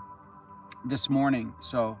this morning,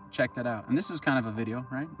 so check that out. And this is kind of a video,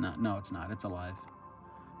 right? No, it's not. It's a live.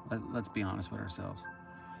 Let's be honest with ourselves.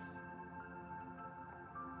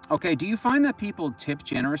 Okay, do you find that people tip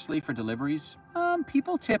generously for deliveries?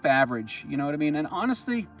 People tip average, you know what I mean? And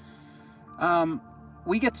honestly,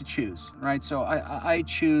 we get to choose, right? So I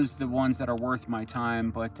choose the ones that are worth my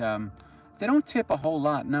time, but they don't tip a whole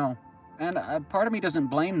lot, no. And part of me doesn't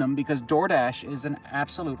blame them, because DoorDash is an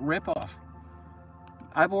absolute ripoff.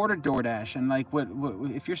 I've ordered DoorDash, and like,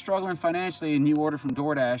 if you're struggling financially and you order from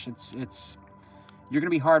DoorDash, you're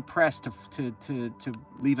gonna be hard pressed to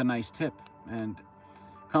leave a nice tip. And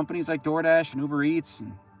companies like DoorDash and Uber Eats,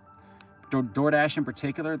 and DoorDash in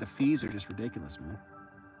particular, the fees are just ridiculous, man.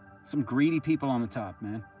 Some greedy people on the top,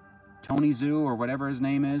 man. Tony Zhu or whatever his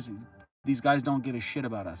name is. These guys don't give a shit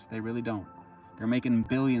about us. They really don't. They're making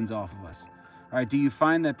billions off of us. All right, do you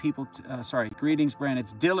find that people... sorry, greetings, Bren.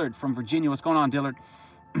 It's Dillard from Virginia. What's going on, Dillard?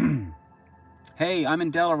 Hey, I'm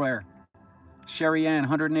in Delaware. Sherry Ann,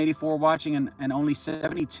 184 watching and only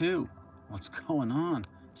 72. What's going on?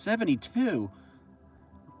 72?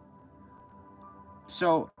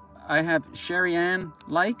 So, I have Sherry Ann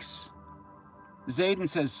likes. Zayden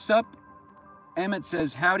says, sup. Emmett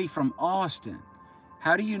says, howdy from Austin.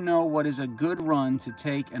 How do you know what is a good run to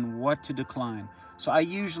take and what to decline? So I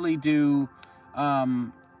usually do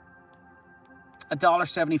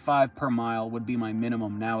 $1.75 per mile would be my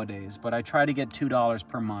minimum nowadays, but I try to get $2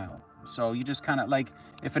 per mile. So you just kind of, like,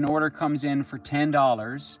 if an order comes in for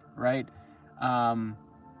 $10, right?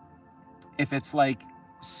 If it's like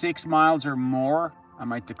 6 miles or more, I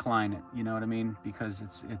might decline it. You know what I mean? Because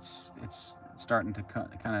it's starting to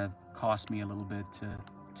kind of cost me a little bit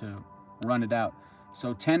to run it out.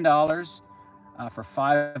 So $10 for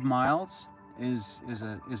 5 miles is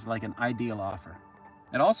like an ideal offer.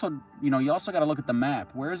 It also, you know, you also got to look at the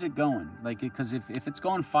map. Where is it going? Like, because if it's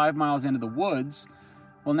going 5 miles into the woods,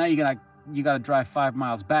 well, now you gotta drive 5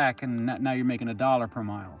 miles back, and now you're making $1 per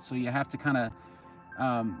mile. So you have to kind of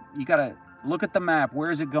you gotta look at the map. Where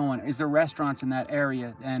is it going? Is there restaurants in that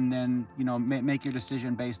area? And then, you know, make your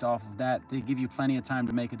decision based off of that. They give you plenty of time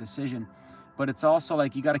to make a decision. But it's also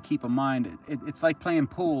like, you got to keep in mind, it's like playing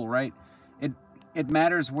pool, right? It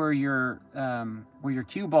matters where your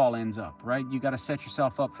cue ball ends up, right? You got to set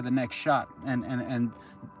yourself up for the next shot. And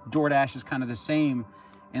DoorDash is kind of the same,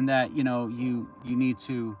 in that, you know, you need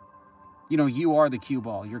to, you know, you are the cue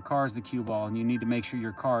ball. Your car is the cue ball, and you need to make sure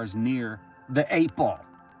your car is near the 8 ball.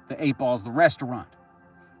 The 8 ball is the restaurant.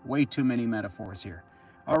 Way too many metaphors here.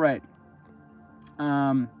 All right.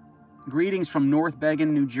 Greetings from North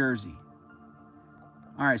Bergen, New Jersey.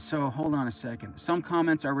 All right, so hold on a second. Some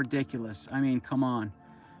comments are ridiculous. I mean, come on.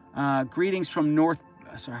 Greetings from North...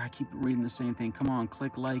 Sorry, I keep reading the same thing. Come on,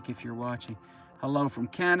 click like if you're watching. Hello from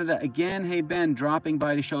Canada. Again, hey, Ben, dropping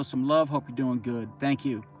by to show some love. Hope you're doing good. Thank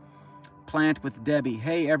you. Plant with Debbie.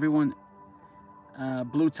 Hey, everyone.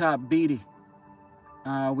 Blue Top Beatty.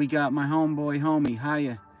 We got my homie.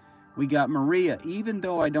 Hiya. We got Maria. Even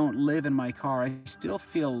though I don't live in my car, I still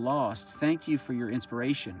feel lost. Thank you for your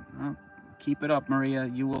inspiration. Well, keep it up, Maria.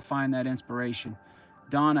 You will find that inspiration.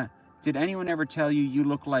 Donna, did anyone ever tell you you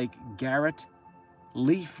look like Garrett?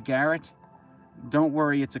 Leif Garrett? Don't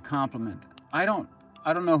worry, it's a compliment. I don't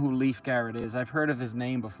know who Leif Garrett is. I've heard of his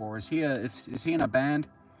name before. Is he in a band?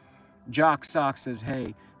 Jock Sock says,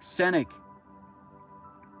 hey. Senek.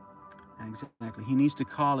 Exactly. He needs to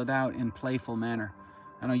call it out in playful manner.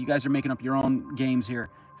 I know you guys are making up your own games here.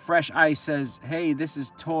 Fresh Ice says, hey, this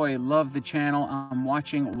is Toy. Love the channel. I'm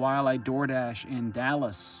watching while I DoorDash in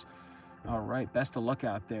Dallas. All right. Best of luck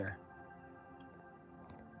out there.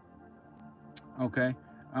 Okay.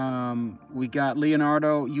 We got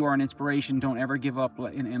Leonardo. You are an inspiration. Don't ever give up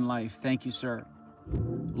in life. Thank you, sir.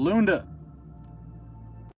 Lunda.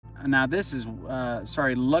 Now this is,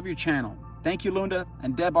 sorry, love your channel. Thank you, Lunda.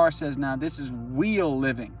 And Debar says, now this is wheel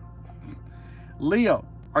living. Leo,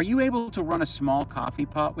 are you able to run a small coffee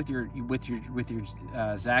pot with your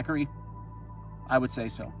Zachary? I would say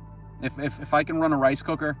so. If I can run a rice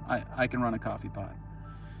cooker, I can run a coffee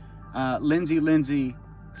pot. Lindsay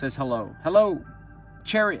says hello. Hello,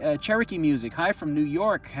 Cherokee Music. Hi from New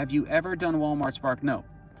York. Have you ever done Walmart Spark? No.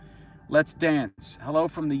 Let's dance. Hello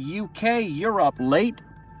from the UK. You're up late.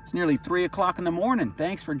 It's nearly 3 o'clock in the morning.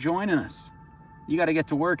 Thanks for joining us. You got to get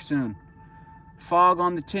to work soon. Fog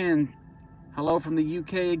on the tin. Hello from the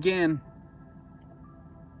UK again.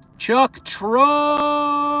 Chuck Tro.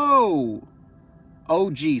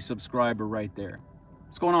 OG subscriber right there.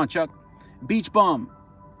 What's going on, Chuck? Beach Bum.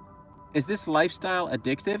 Is this lifestyle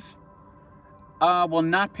addictive? Well,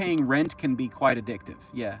 not paying rent can be quite addictive.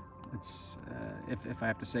 Yeah, it's if I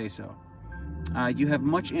have to say so. You have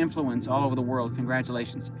much influence all over the world.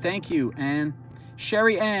 Congratulations. Thank you, Ann.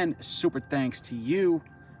 Sherry Ann, super thanks to you.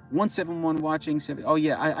 171 watching. Oh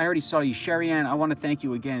yeah, I already saw you, Sherry Ann. I want to thank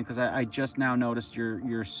you again because I just now noticed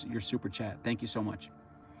your super chat. Thank you so much.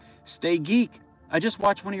 Stay Geek. I just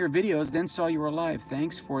watched one of your videos, then saw you were live.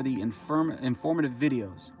 Thanks for the informative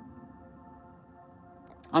videos.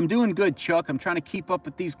 I'm doing good, Chuck. I'm trying to keep up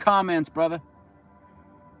with these comments, brother.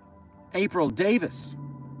 April Davis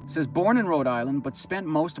says, born in Rhode Island, but spent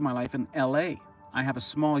most of my life in LA. I have a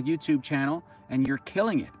small YouTube channel, and you're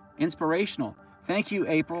killing it. Inspirational. Thank you,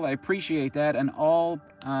 April. I appreciate that, and all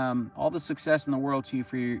the success in the world to you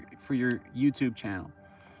for your YouTube channel.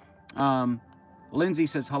 Lindsay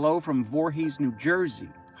says, hello from Voorhees, New Jersey.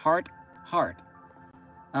 Heart.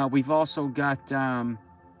 We've also got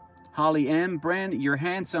Holly M. Bren, you're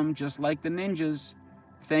handsome, just like the ninjas.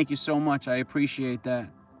 Thank you so much. I appreciate that.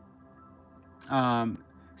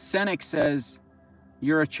 Senex says,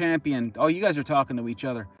 you're a champion. Oh, you guys are talking to each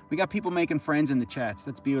other. We got people making friends in the chats.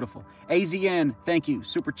 That's beautiful. AZN, thank you.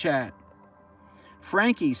 Super chat.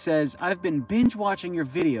 Frankie says, I've been binge watching your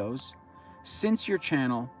videos since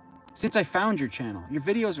I found your channel. Your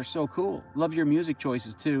videos are so cool. Love your music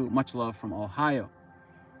choices too. Much love from Ohio.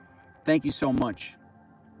 Thank you so much.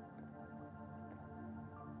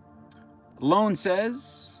 Lone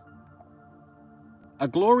says, a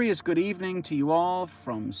glorious good evening to you all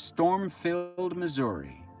from storm-filled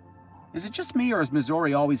Missouri. Is it just me, or does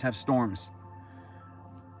Missouri always have storms?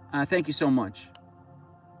 Thank you so much.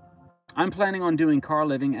 I'm planning on doing car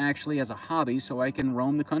living actually as a hobby so I can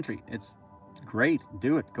roam the country. It's great.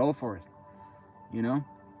 Do it. Go for it. You know?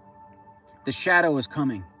 The shadow is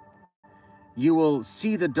coming. You will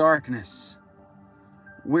see the darkness.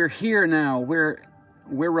 We're here now. We're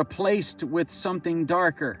replaced with something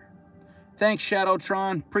darker. Thanks,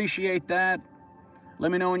 Shadowtron. Appreciate that.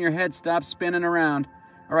 Let me know when your head stops spinning around.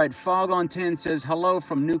 All right, Fog on 10 says, hello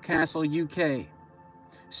from Newcastle, UK.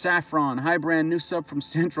 Saffron, hi, Bren, new sub from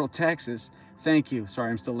Central Texas. Thank you. Sorry,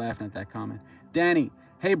 I'm still laughing at that comment. Danny,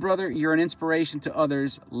 hey, brother, you're an inspiration to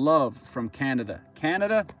others. Love from Canada.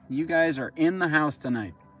 Canada, you guys are in the house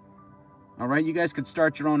tonight. All right, you guys could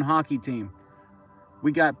start your own hockey team.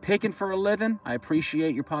 We got Picking for a Living. I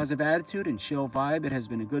appreciate your positive attitude and chill vibe. It has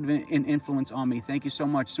been a good influence on me. Thank you so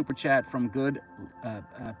much. Super chat from Good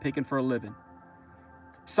Picking for a Living.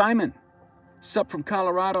 Simon, sup from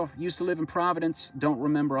Colorado. Used to live in Providence. Don't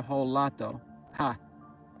remember a whole lot though. Ha.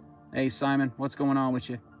 Hey Simon, what's going on with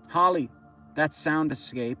you? Holly, that sound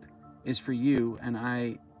escape is for you and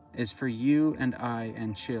I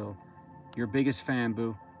and chill. Your biggest fan,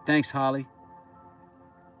 boo. Thanks, Holly.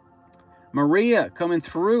 Maria coming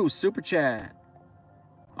through, super chat.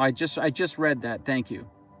 I just read that. Thank you.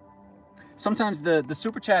 Sometimes the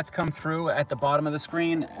super chats come through at the bottom of the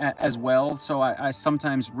screen as well, so I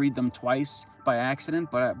sometimes read them twice by accident,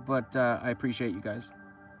 but I appreciate you guys.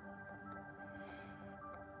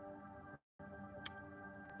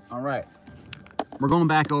 All right, we're going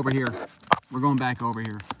back over here.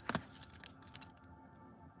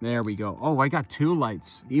 There we go. Oh, I got 2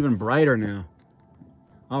 lights, even brighter now.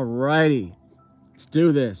 All righty, let's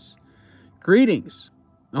do this. Greetings.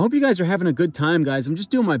 I hope you guys are having a good time, guys. I'm just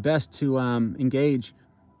doing my best to engage.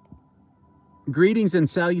 Greetings and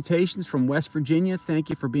salutations from West Virginia. Thank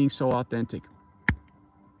you for being so authentic.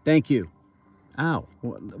 Thank you. Ow,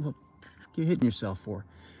 what are you hitting yourself for?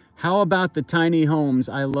 How about the tiny homes?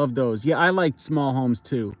 I love those. Yeah, I like small homes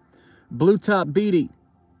too. Blue Top Beatty,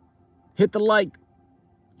 hit the like.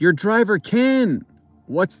 Your driver Ken.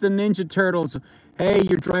 What's the Ninja Turtles? Hey,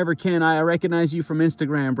 your driver Ken. I recognize you from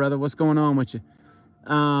Instagram, brother. What's going on with you?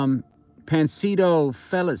 Pancito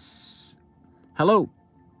Fellas. Hello.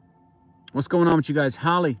 What's going on with you guys?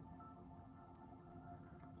 Holly.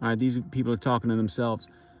 All right, these people are talking to themselves.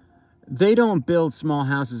 They don't build small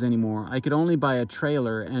houses anymore. I could only buy a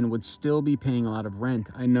trailer and would still be paying a lot of rent.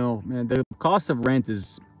 I know, man. The cost of rent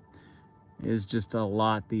is just a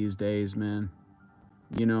lot these days, man.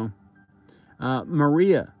 You know.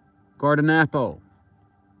 Maria Gardanapo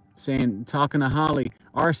saying, talking to Holly,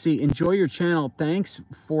 RC, enjoy your channel. Thanks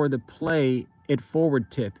for the play it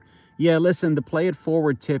forward tip. Yeah, listen, the play it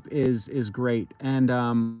forward tip is great. And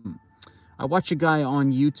I watch a guy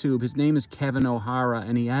on YouTube. His name is Kevin O'Hara,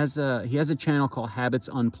 and he has a channel called Habits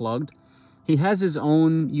Unplugged. He has his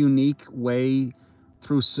own unique way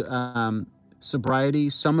through sobriety.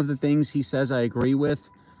 Some of the things he says I agree with.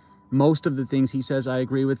 Most of the things he says I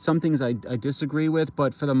agree with. Some things I disagree with,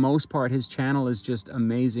 but for the most part, his channel is just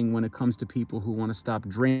amazing when it comes to people who want to stop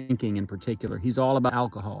drinking in particular. He's all about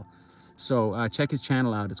alcohol. So check his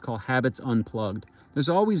channel out. It's called Habits Unplugged. There's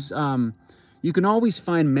always, you can always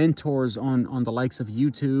find mentors on the likes of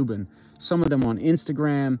YouTube, and some of them on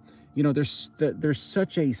Instagram. You know, there's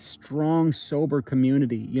such a strong, sober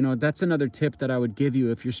community. You know, that's another tip that I would give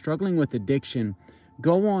you. If you're struggling with addiction,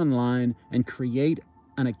 go online and create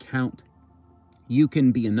an account. You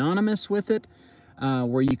can be anonymous with it,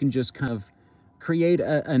 where you can just kind of create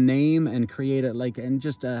a name and create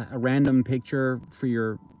just a random picture for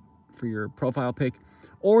your profile pic,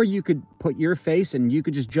 or you could put your face and you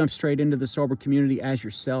could just jump straight into the sober community as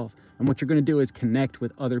yourself. And what you're going to do is connect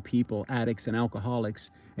with other people, addicts and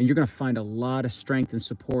alcoholics, and you're going to find a lot of strength and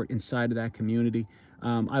support inside of that community.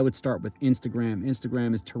 I would start with Instagram.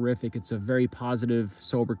 Instagram is terrific. It's a very positive,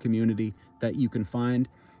 sober community that you can find.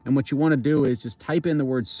 And what you want to do is just type in the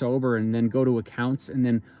word sober and then go to accounts, and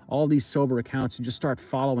then all these sober accounts, and just start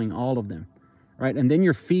following all of them, right? And then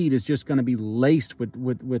your feed is just going to be laced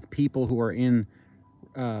with people who are in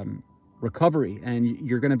recovery, and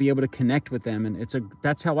you're going to be able to connect with them. And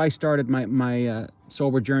that's how I started my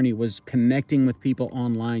sober journey, was connecting with people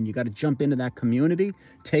online. You got to jump into that community,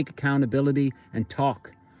 take accountability, and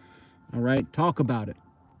talk. All right, talk about it.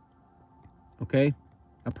 Okay,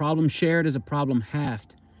 a problem shared is a problem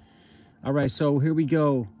halved. All right, so here we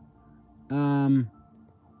go. I'm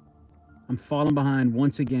falling behind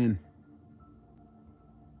once again.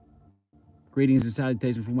 Greetings and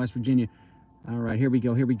salutations from West Virginia. All right, here we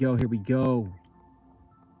go, here we go, here we go.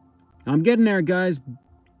 I'm getting there, guys.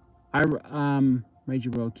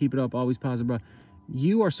 Ragey Road, keep it up, always positive, bro.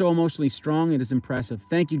 You are so emotionally strong, it is impressive.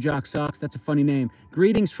 Thank you, Jock Socks. That's a funny name.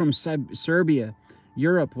 Greetings from Serbia,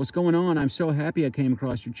 Europe. What's going on? I'm so happy I came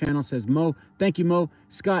across your channel, says Mo. Thank you, Mo.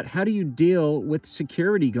 Scott, how do you deal with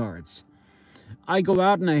security guards? I go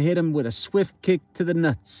out and I hit them with a swift kick to the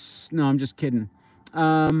nuts. No, I'm just kidding.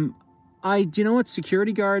 Do you know what?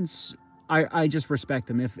 Security guards, I just respect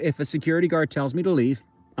them. If a security guard tells me to leave,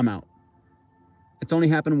 I'm out. It's only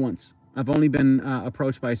happened once. I've only been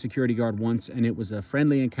approached by a security guard once, and it was a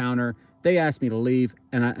friendly encounter. They asked me to leave,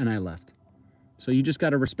 and I left. So you just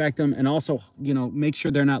got to respect them, and also, you know, make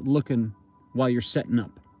sure they're not looking while you're setting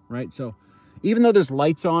up, right? So even though there's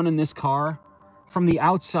lights on in this car, from the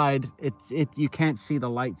outside, you can't see the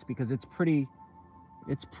lights because it's pretty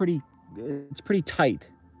tight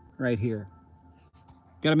right here.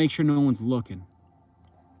 Got to make sure no one's looking.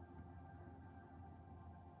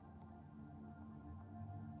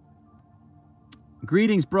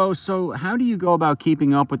 Greetings, bro. So how do you go about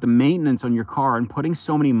keeping up with the maintenance on your car and putting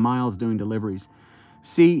so many miles doing deliveries?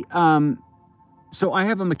 See, so I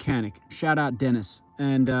have a mechanic. Shout out Dennis.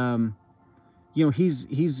 And, you know,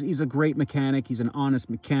 he's a great mechanic. He's an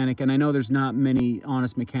honest mechanic. And I know there's not many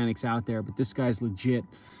honest mechanics out there, but this guy's legit.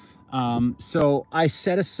 So I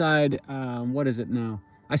set aside, what is it now?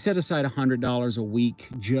 I set aside $100 a week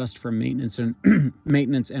just for maintenance and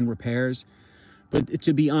maintenance and repairs. But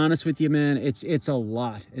to be honest with you, man, it's a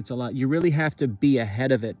lot. It's a lot. You really have to be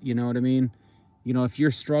ahead of it. You know what I mean? You know, if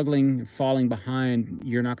you're struggling, falling behind,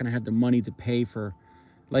 you're not going to have the money to pay for.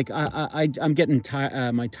 Like I'm getting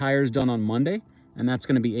my tires done on Monday, and that's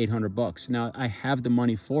going to be $800. Now I have the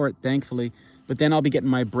money for it, thankfully. But then I'll be getting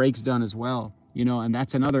my brakes done as well. You know, and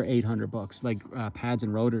that's another $800, like pads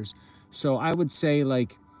and rotors. So I would say,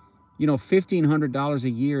 like, you know, $1,500 a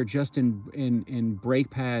year just in brake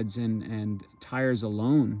pads and tires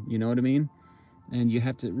alone. You know what I mean? And you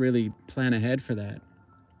have to really plan ahead for that.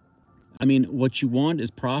 I mean, what you want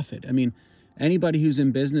is profit. I mean, anybody who's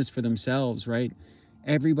in business for themselves, right?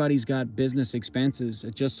 Everybody's got business expenses.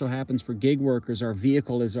 It just so happens for gig workers, our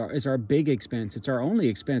vehicle is our big expense. It's our only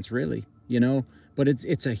expense, really, you know, but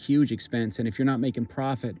it's a huge expense. And if you're not making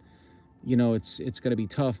profit, you know, it's going to be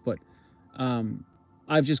tough. But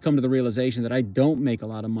I've just come to the realization that I don't make a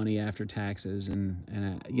lot of money after taxes.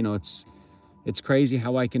 And you know, it's crazy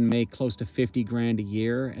how I can make close to 50 grand a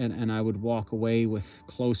year, and I would walk away with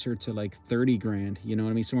closer to like 30 grand, you know what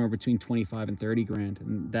I mean? Somewhere between 25 and 30 grand.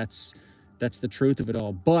 And that's the truth of it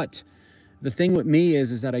all. But the thing with me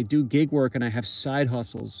is that I do gig work and I have side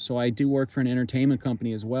hustles. So I do work for an entertainment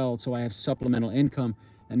company as well. So I have supplemental income.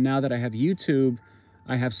 And now that I have YouTube,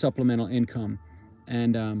 I have supplemental income.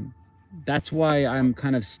 And that's why I'm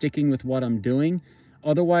kind of sticking with what I'm doing.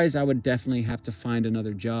 Otherwise, I would definitely have to find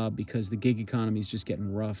another job because the gig economy is just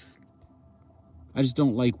getting rough. I just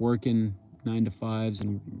don't like working 9 to 5s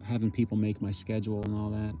and having people make my schedule and all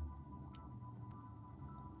that.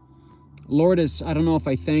 Lourdes, I don't know if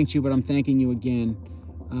I thanked you, but I'm thanking you again.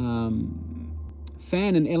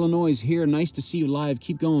 Fan in Illinois is here. Nice to see you live.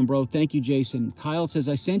 Keep going, bro. Thank you, Jason. Kyle says,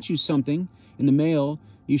 I sent you something in the mail.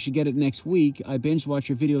 You should get it next week. I binge watch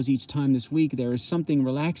your videos each time this week. There is something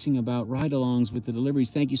relaxing about ride-alongs with the deliveries.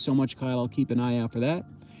 Thank you so much, Kyle. I'll keep an eye out for that.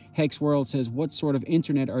 Hex World says, what sort of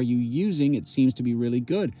internet are you using? It seems to be really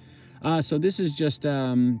good. So this is just,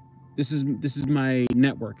 this is my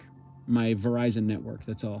network, my Verizon network.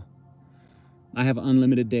 That's all. I have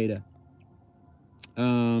unlimited data.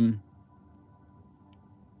 What's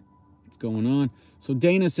going on? So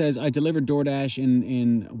Dana says, I delivered DoorDash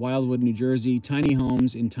in Wildwood, New Jersey, tiny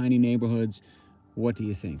homes in tiny neighborhoods. What do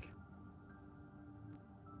you think?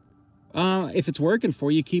 If it's working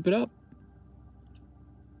for you, keep it up.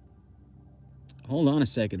 Hold on a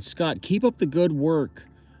second. Scott, keep up the good work.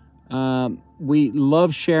 We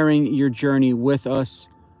love sharing your journey with us.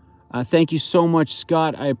 Thank you so much,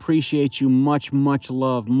 Scott. I appreciate you. Much, much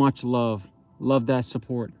love. Much love. Love that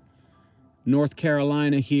support. North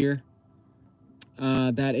Carolina here.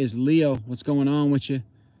 That is Leo. What's going on with you?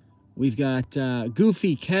 We've got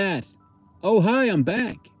Goofy Cat. Oh, hi, I'm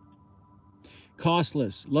back.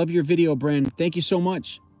 Costless. Love your video, Bren. Thank you so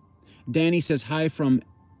much. Danny says hi from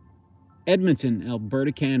Edmonton,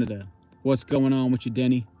 Alberta, Canada. What's going on with you,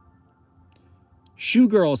 Denny? Shoe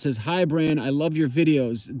Girl says, hi, Bran. I love your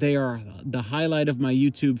videos. They are the highlight of my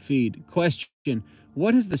YouTube feed. Question,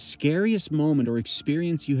 what is the scariest moment or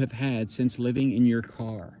experience you have had since living in your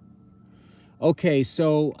car? Okay,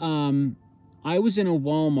 so I was in a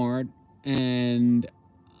Walmart, and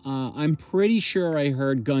I'm pretty sure I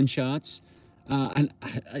heard gunshots. And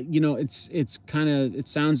you know, it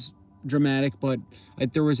sounds dramatic, but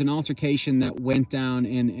there was an altercation that went down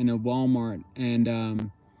in a Walmart,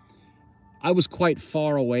 and I was quite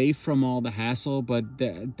far away from all the hassle, but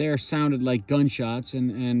there sounded like gunshots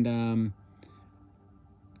and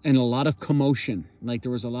a lot of commotion. Like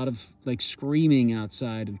there was a lot of like screaming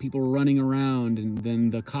outside and people were running around, and then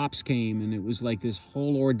the cops came, and it was like this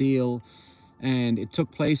whole ordeal, and it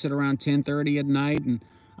took place at around 10:30 at night, and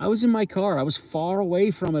I was in my car. I was far away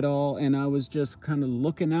from it all, and I was just kind of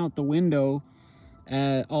looking out the window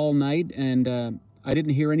all night, and I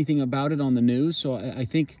didn't hear anything about it on the news, so I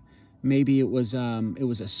think maybe it was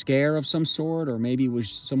a scare of some sort, or maybe it was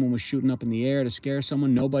someone was shooting up in the air to scare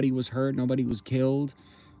someone. Nobody was hurt, nobody was killed.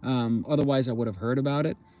 Otherwise I would have heard about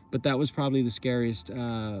it, but that was probably the scariest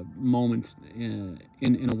moment in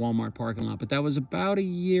a Walmart parking lot. But that was about a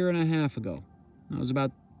year and a half ago. I was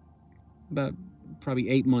about probably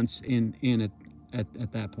 8 months in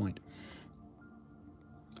at that point.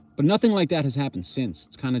 But nothing like that has happened since.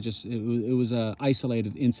 It's kind of just it was a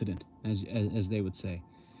isolated incident, as they would say.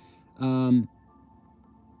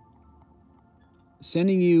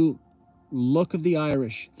 Sending you look of the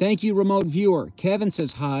Irish. Thank you, remote viewer. Kevin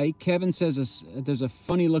says hi. Kevin says there's a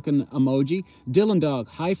funny looking emoji. Dylan Dog,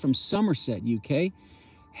 hi from Somerset, UK.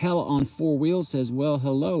 Hell on Four Wheels says, well,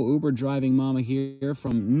 hello, Uber driving mama here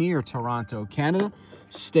from near Toronto, Canada.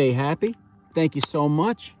 Stay happy. Thank you so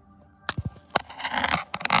much.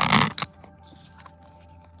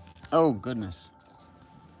 Oh, goodness.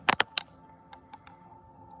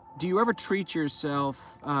 Do you ever treat yourself?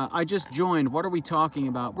 I just joined. What are we talking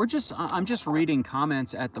about? I'm just reading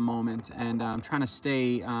comments at the moment, and I'm trying to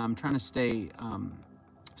stay up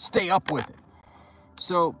with it.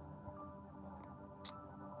 So,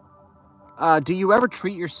 do you ever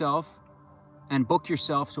treat yourself and book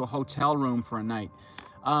yourself to a hotel room for a night?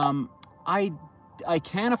 I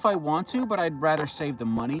can if I want to, but I'd rather save the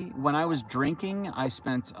money. When I was drinking, I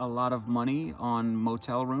spent a lot of money on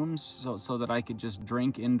motel rooms so that I could just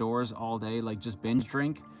drink indoors all day, like just binge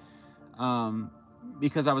drink.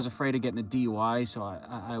 Because I was afraid of getting a DUI, so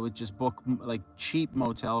I would just book like cheap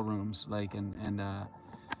motel rooms. Like and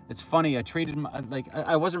it's funny,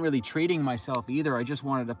 I wasn't really treating myself either. I just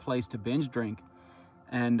wanted a place to binge drink.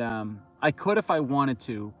 And I could if I wanted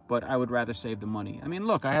to, but I would rather save the money. I mean,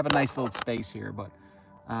 look, I have a nice little space here, but,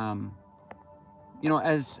 you know,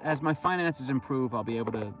 as my finances improve, I'll be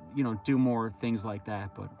able to, you know, do more things like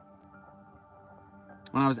that. But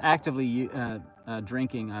when I was actively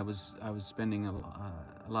drinking, I was spending a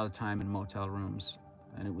lot of time in motel rooms,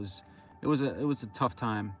 and it was a tough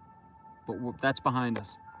time, but that's behind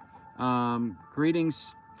us.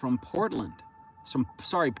 Greetings from Poland.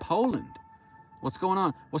 Poland. What's going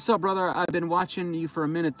on? What's up, brother? I've been watching you for a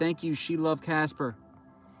minute. Thank you, She Love Casper.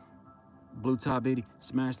 Blue Top 80,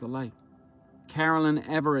 smash the like. Carolyn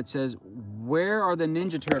Everett says, where are the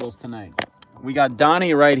Ninja Turtles tonight? We got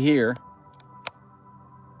Donnie right here.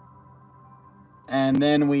 And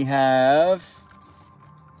then we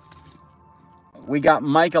got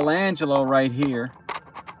Michelangelo right here.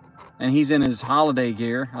 And he's in his holiday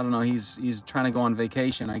gear. I don't know, he's trying to go on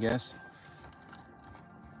vacation, I guess.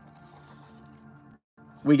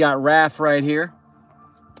 We got Raph right here.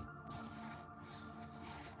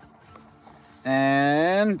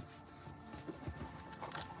 And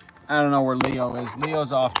I don't know where Leo is.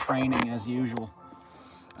 Leo's off training as usual.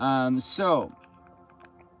 So,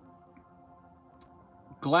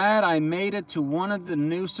 glad I made it to one of the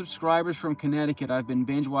new subscribers from Connecticut. I've been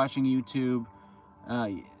binge watching YouTube.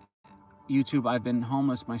 I've been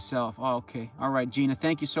homeless myself. Oh, okay. All right, Gina,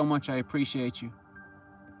 thank you so much. I appreciate you.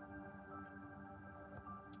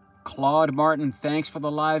 Claude Martin, thanks for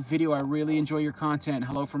the live video. I really enjoy your content.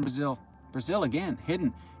 Hello from Brazil. Brazil again,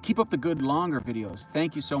 Hidden. Keep up the good longer videos.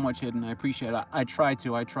 Thank you so much, Hidden. I appreciate it. I try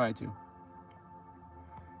to.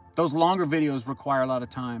 Those longer videos require a lot of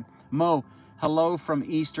time. Mo, hello from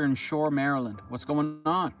Eastern Shore, Maryland. What's going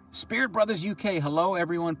on? Spirit Brothers UK. Hello,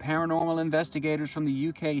 everyone. Paranormal investigators from the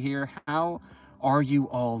UK here. How are you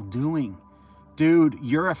all doing? Dude,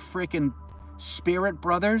 you're a freaking Spirit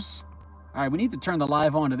Brothers? All right, we need to turn the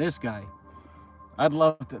live on to this guy. I'd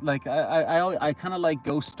love to, like, I kind of like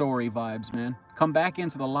ghost story vibes, man. Come back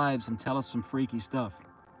into the lives and tell us some freaky stuff.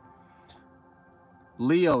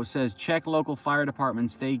 Leo says, check local fire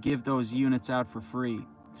departments. They give those units out for free.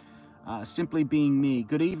 Simply being me.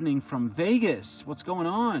 Good evening from Vegas. What's going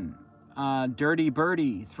on? Dirty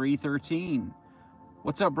Birdie 313.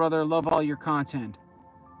 What's up, brother? Love all your content.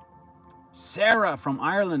 Sarah from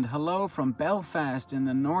Ireland. Hello from Belfast in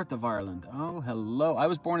the north of Ireland. Oh, hello. I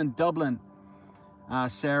was born in Dublin.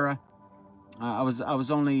 Sarah. I was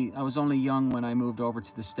only young when I moved over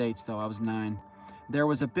to the States, though. I was 9. There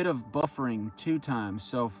was a bit of buffering 2 times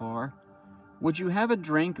so far. Would you have a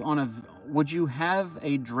drink on a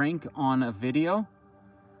video?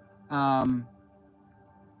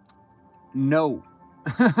 No.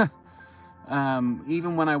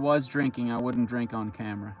 Even when I was drinking, I wouldn't drink on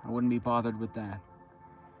camera. I wouldn't be bothered with that.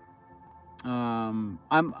 I'm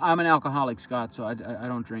an alcoholic, Scott, so I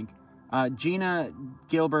don't drink. Gina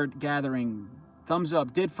Gilbert Gathering, thumbs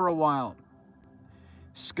up, did for a while.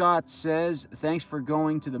 Scott says, thanks for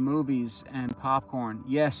going to the movies and popcorn.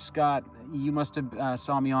 Yes, Scott, you must have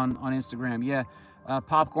saw me on Instagram. Yeah,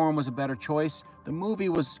 popcorn was a better choice. The movie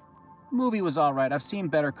was all right. I've seen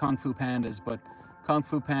better Kung Fu Pandas, but Kung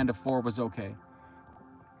Fu Panda 4 was okay.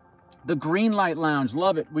 The Green Light Lounge,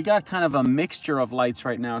 love it. We got kind of a mixture of lights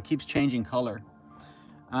right now. It keeps changing color.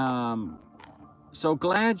 So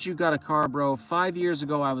glad you got a car, bro. 5 years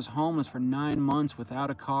ago, I was homeless for 9 months without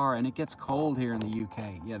a car, and it gets cold here in the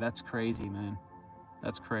UK. Yeah, that's crazy, man.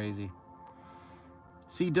 That's crazy.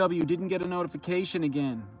 CW didn't get a notification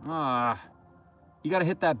again. You got to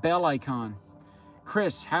hit that bell icon.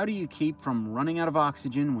 Chris, how do you keep from running out of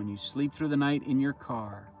oxygen when you sleep through the night in your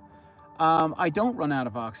car? I don't run out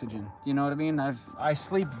of oxygen. You know what I mean? I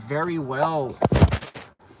sleep very well.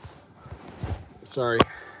 Sorry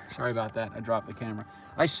about that. I dropped the camera.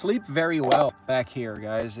 I sleep very well back here,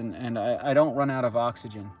 guys, and I don't run out of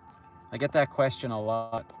oxygen. I get that question a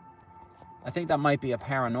lot. I think that might be a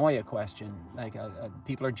paranoia question. Like,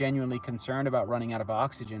 people are genuinely concerned about running out of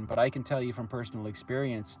oxygen, but I can tell you from personal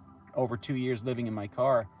experience, over 2 years living in my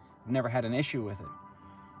car, I've never had an issue with it.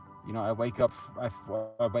 You know, I wake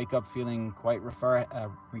up feeling quite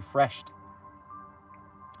refreshed.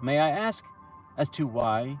 May I ask as to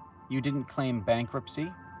why you didn't claim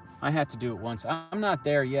bankruptcy? I had to do it once. I'm not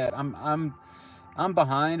there yet. I'm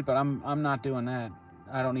behind, but I'm not doing that.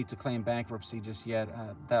 I don't need to claim bankruptcy just yet.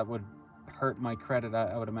 That would hurt my credit,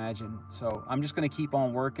 I would imagine. So I'm just going to keep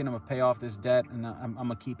on working. I'm going to pay off this debt, and I'm going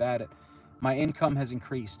to keep at it. My income has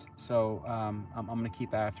increased, so I'm going to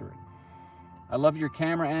keep after it. I love your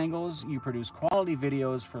camera angles. You produce quality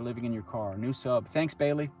videos for living in your car. New sub. Thanks,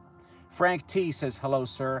 Bailey. Frank T says, hello,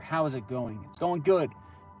 sir. How is it going? It's going good.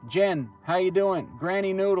 Jen, how you doing?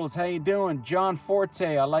 Granny Noodles, how you doing? John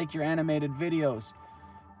Forte, I like your animated videos.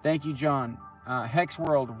 Thank you, John. Hex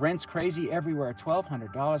World, rent's crazy everywhere.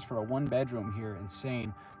 $1,200 for a 1-bedroom here.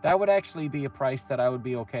 Insane. That would actually be a price that I would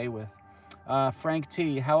be okay with. Frank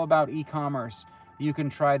T, how about e-commerce? You can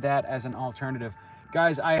try that as an alternative.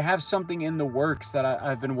 Guys, I have something in the works that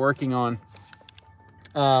I've been working on.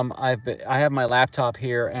 I have my laptop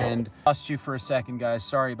here, and lost you for a second, guys.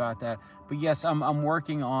 Sorry about that. But yes, I'm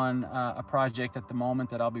working on a project at the moment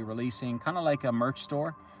that I'll be releasing, kind of like a merch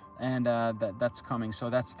store, and that's coming. So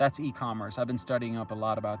that's e-commerce. I've been studying up a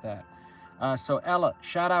lot about that. So Ella,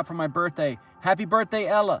 shout out for my birthday. Happy birthday,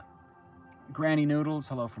 Ella. Granny Noodles,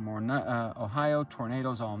 hello from Ohio.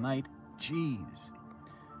 Tornadoes all night. Jeez.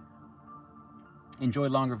 Enjoy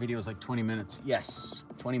longer videos like 20 minutes. Yes,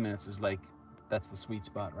 20 minutes is like, that's the sweet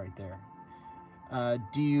spot right there.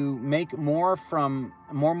 Do you make more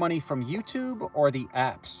money from YouTube or the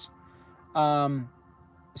apps?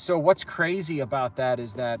 So what's crazy about that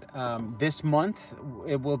is that this month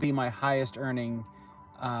it will be my highest earning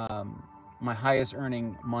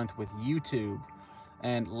month with YouTube,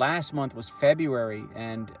 and last month was February,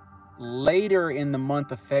 and later in the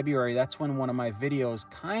month of February, that's when one of my videos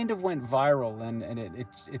kind of went viral, and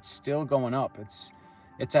it's still going up. It's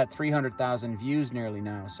at 300,000 views nearly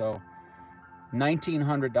now. So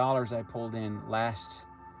 $1,900 I pulled in last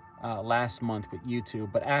month with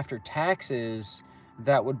YouTube, but after taxes,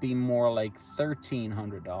 that would be more like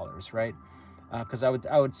 $1,300, right? Because I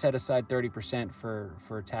would set aside 30%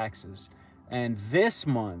 for taxes. And this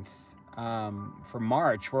month, for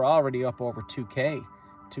March, we're already up over 2K,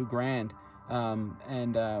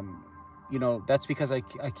 $2,000. You know, that's because I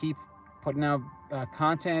keep putting out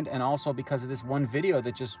content, and also because of this one video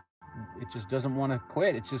that just doesn't want to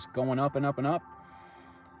quit. It's just going up and up and up.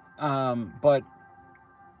 But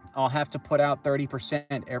I'll have to put out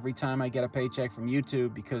 30% every time I get a paycheck from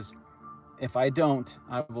YouTube, because if I don't,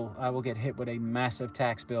 I will get hit with a massive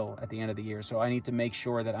tax bill at the end of the year. So I need to make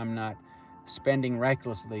sure that I'm not spending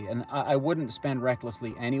recklessly, and I wouldn't spend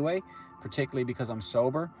recklessly anyway, particularly because I'm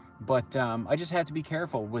sober. But I just have to be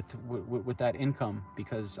careful with that income,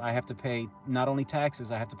 because I have to pay not only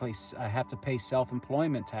taxes, I have to pay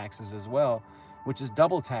self-employment taxes as well, which is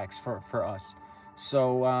double tax for us.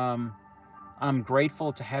 So I'm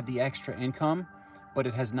grateful to have the extra income, but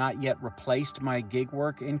it has not yet replaced my gig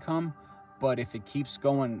work income. But if it keeps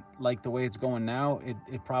going like the way it's going now,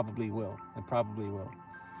 it probably will. It probably will.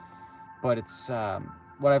 But it's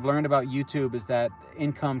what I've learned about YouTube is that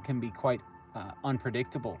income can be quite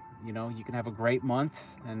unpredictable. You know, you can have a great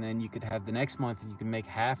month, and then you could have the next month you can make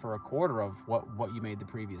half or a quarter of what you made the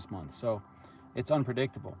previous month. So it's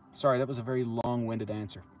unpredictable. Sorry, that was a very long-winded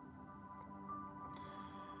answer.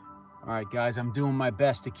 All right, guys, I'm doing my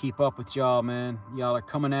best to keep up with y'all, man. Y'all are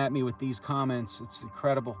coming at me with these comments. It's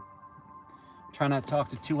incredible. Try not to talk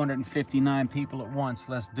to 259 people at once.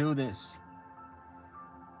 Let's do this.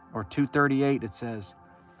 Or 238, it says.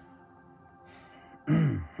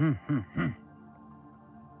 Yeah,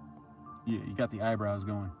 you got the eyebrows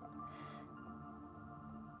going.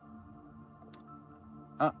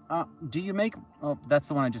 Do you make... Oh, that's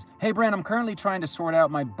the one I just... Hey, Bren, I'm currently trying to sort out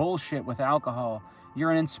my bullshit with alcohol.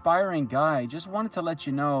 You're an inspiring guy. Just wanted to let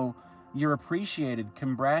you know you're appreciated.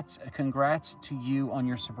 Congrats to you on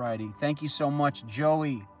your sobriety. Thank you so much,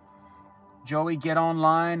 Joey. Joey, get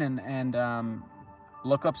online and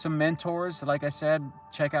look up some mentors. Like I said,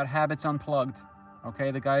 check out Habits Unplugged.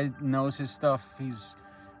 Okay, the guy knows his stuff.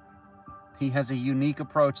 He has a unique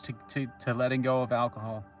approach to letting go of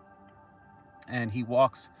alcohol. And he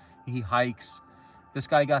walks, he hikes. This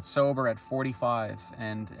guy got sober at 45,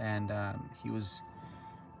 and he was,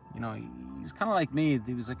 you know, he's kind of like me.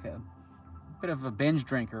 He was like a bit of a binge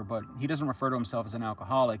drinker, but he doesn't refer to himself as an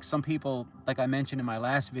alcoholic. Some people, like I mentioned in my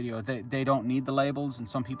last video, they don't need the labels, and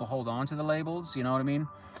some people hold on to the labels, you know what I mean?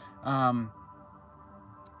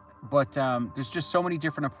 But there's just so many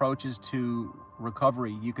different approaches to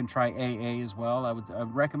recovery. You can try AA as well. I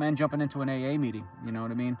would recommend jumping into an AA meeting, you know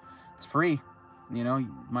what I mean? It's free. You know,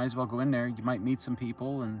 you might as well go in there. You might meet some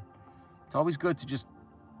people, and it's always good to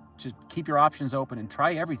keep your options open and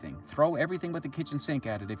try everything. Throw everything but the kitchen sink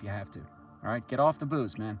at it if you have to. All right, get off the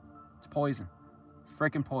booze, man. It's poison. It's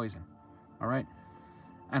freaking poison. All right,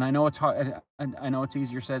 and I know it's hard. I know it's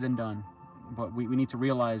easier said than done, but we need to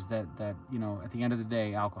realize that you know, at the end of the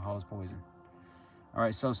day, alcohol is poison. All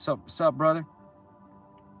right, so sup, brother.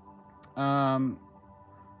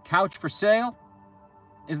 Couch for sale.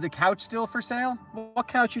 Is the couch still for sale? What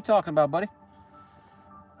couch you talking about, buddy?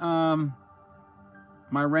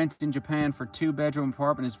 My rent in Japan for 2-bedroom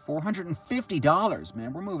apartment is $450,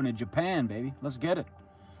 man. We're moving to Japan, baby. Let's get it.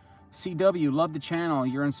 CW, love the channel.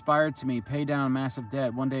 You're inspired to me. Pay down massive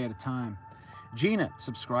debt one day at a time. Gina,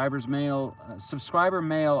 subscriber mail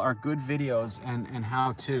are good videos and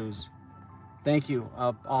how-tos. Thank you.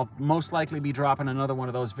 I'll most likely be dropping another one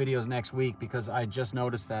of those videos next week, because I just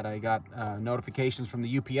noticed that I got notifications from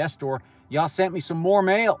the UPS store. Y'all sent me some more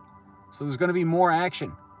mail, so there's going to be more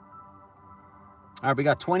action. All right, we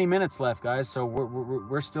got 20 minutes left, guys, so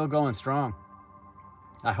we're still going strong.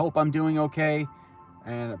 I hope I'm doing okay,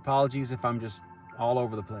 and apologies if I'm just all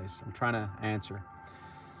over the place. I'm trying to answer.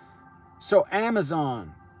 So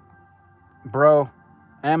Amazon, bro,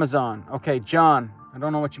 Amazon. Okay, John. I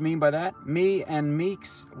don't know what you mean by that. Me and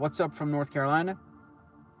Meeks, what's up from North Carolina?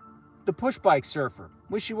 The push bike surfer.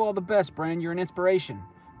 Wish you all the best, Bren. You're an inspiration.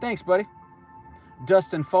 Thanks, buddy.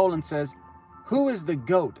 Dustin Folan says, who is the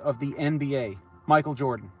GOAT of the NBA? Michael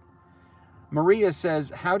Jordan. Maria says,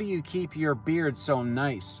 how do you keep your beard so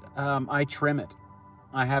nice? I trim it.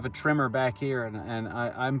 I have a trimmer back here, and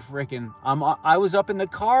I was up in the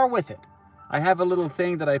car with it. I have a little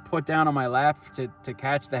thing that I put down on my lap to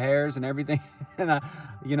catch the hairs and everything. And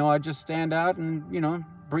I just stand out and,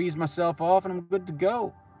 breeze myself off and I'm good to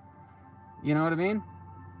go. You know what I mean?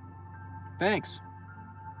 Thanks.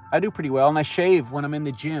 I do pretty well, and I shave when I'm in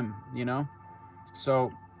the gym,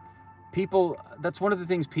 So people, that's one of the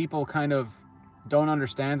things people kind of don't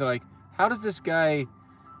understand. They're like, how does this guy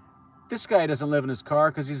doesn't live in his car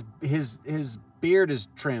because his beard is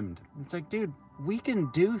trimmed. It's like, dude, we can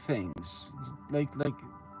do things. Like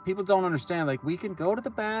people don't understand. Like, we can go to the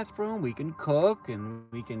bathroom, we can cook, and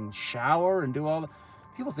we can shower and do all the...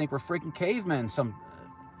 People think we're freaking cavemen.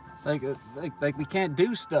 Like we can't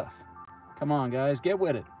do stuff. Come on, guys, get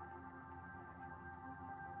with it.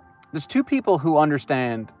 There's two people who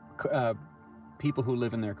understand people who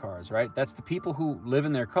live in their cars, right? That's the people who live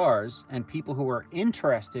in their cars and people who are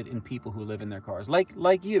interested in people who live in their cars,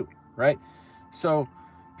 like you, right? So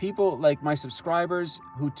people like my subscribers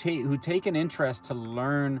who take an interest to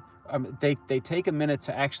learn, they take a minute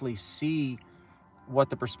to actually see what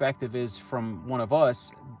the perspective is from one of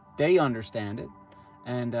us. They understand it.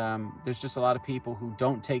 And there's just a lot of people who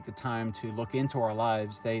don't take the time to look into our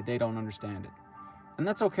lives. They don't understand it. And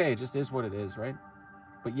that's okay. It just is what it is, right?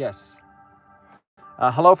 But yes.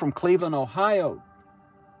 Hello from Cleveland, Ohio.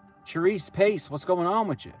 Charisse Pace, what's going on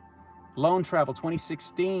with you? Lone Travel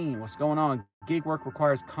 2016, what's going on? Gig work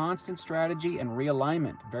requires constant strategy and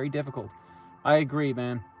realignment. Very difficult. I agree,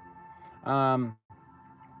 man.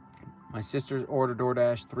 My sister orders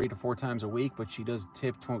DoorDash 3 to 4 times a week, but she does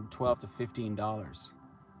tip $12 to $15.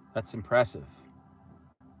 That's impressive.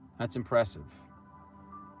 That's impressive.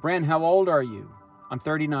 Bren, how old are you? I'm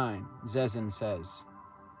 39, Zezin says.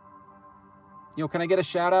 Yo, can I get a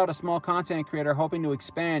shout out? A small content creator hoping to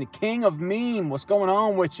expand. King of Meme, what's going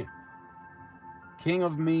on with you? King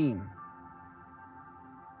of Meme.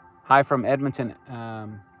 Hi from Edmonton,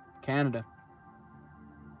 Canada.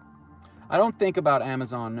 I don't think about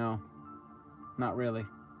Amazon, no. Not really.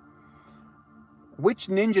 Which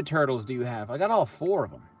Ninja Turtles do you have? I got all 4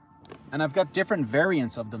 of them. And I've got different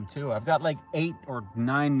variants of them too. I've got like 8 or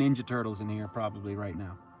 9 Ninja Turtles in here probably right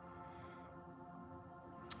now.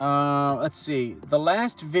 Let's see. The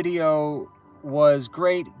last video was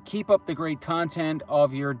great. Keep up the great content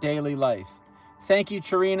of your daily life. Thank you,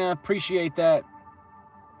 Charina. Appreciate that.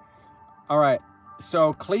 All right.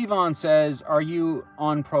 So Clevon says, are you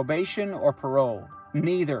on probation or parole?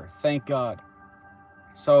 Neither, thank God.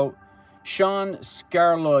 So Sean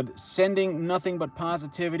Scarlud, sending nothing but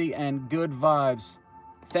positivity and good vibes.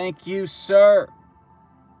 Thank you, sir.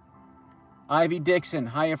 Ivy Dixon,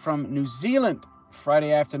 hiya from New Zealand.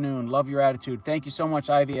 Friday afternoon. Love your attitude. Thank you so much,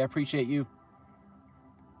 Ivy. I appreciate you.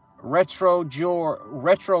 Retro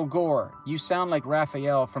Gore. You sound like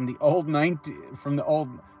Raphael from the old 90s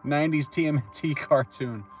TMNT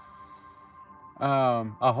cartoon.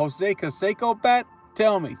 A Jose Canseco bat?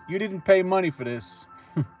 Tell me, you didn't pay money for this.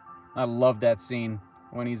 I love that scene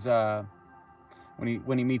when he's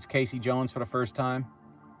when he meets Casey Jones for the first time.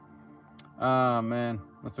 Oh man,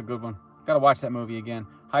 that's a good one. Gotta watch that movie again.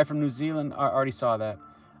 Hi from New Zealand. I already saw that.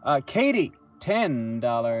 Katie,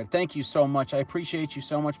 $10. Thank you so much. I appreciate you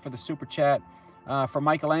so much for the super chat. For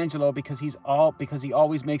Michelangelo, because he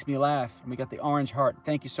always makes me laugh. And we got the orange heart.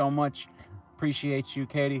 Thank you so much. Appreciate you,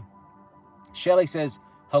 Katie. Shelly says,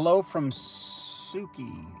 hello from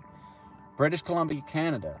Suki, British Columbia,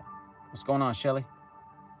 Canada. What's going on, Shelly?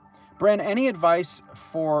 Bren, any advice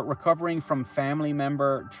for recovering from family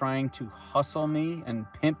member trying to hustle me and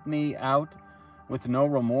pimp me out with no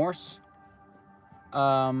remorse?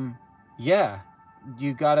 Yeah,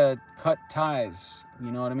 you gotta cut ties.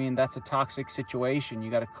 You know what I mean? That's a toxic situation.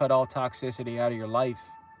 You gotta cut all toxicity out of your life.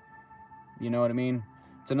 You know what I mean?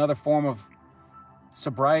 It's another form of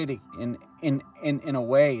sobriety. In a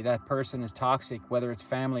way, that person is toxic, whether it's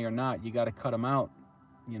family or not. You gotta cut them out.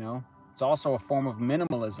 You know, it's also a form of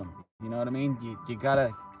minimalism. You know what I mean? You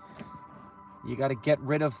gotta get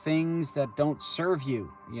rid of things that don't serve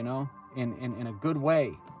you. You know, in a good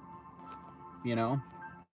way. You know,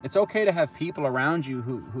 it's okay to have people around you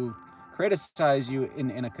who criticize you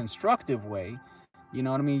in a constructive way. You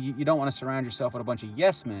know what I mean? You don't want to surround yourself with a bunch of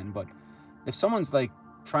yes men, but if someone's like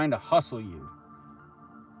trying to hustle you,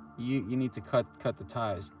 you need to cut the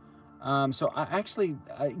ties. So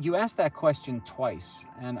you asked that question twice,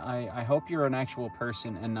 and I hope you're an actual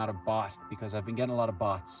person and not a bot, because I've been getting a lot of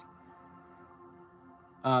bots.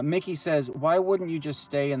 Mickey says, why wouldn't you just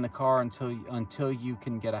stay in the car until you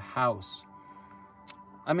can get a house?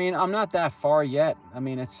 I mean, I'm not that far yet. I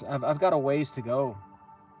mean, I've got a ways to go.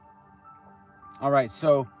 All right,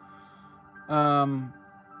 so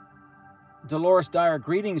Dolores Dyer,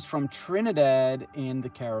 greetings from Trinidad in the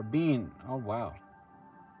Caribbean. Oh, wow.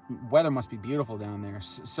 Weather must be beautiful down there.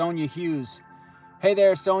 Sonia Hughes. Hey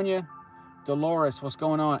there, Sonia. Dolores, what's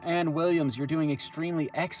going on? Ann Williams, you're doing extremely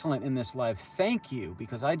excellent in this live. Thank you,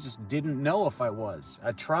 because I just didn't know if I was.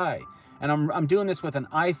 I try. And I'm doing this with an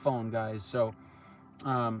iPhone, guys, so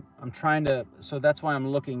I'm trying to, so that's why I'm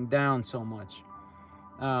looking down so much.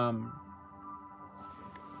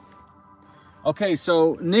 Okay,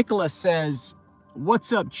 so Nicholas says,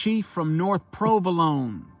 what's up, Chief from North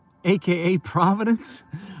Provolone, aka Providence?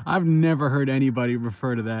 I've never heard anybody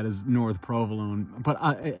refer to that as North Provolone, but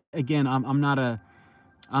again, I'm not a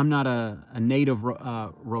native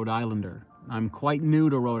Rhode Islander. I'm quite new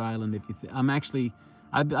to Rhode Island. If you,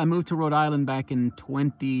 I moved to Rhode Island back in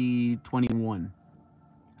 2021,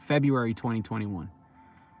 February 2021.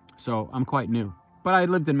 So I'm quite new, but I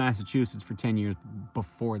lived in Massachusetts for 10 years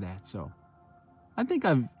before that. So I think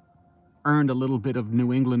I've earned a little bit of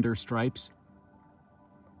New Englander stripes.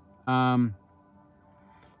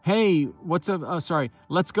 Hey, what's up? Oh, sorry.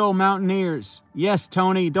 Let's go Mountaineers. Yes,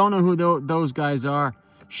 Tony. Don't know who those guys are.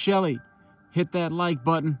 Shelly, hit that like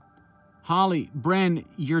button. Holly, Bren,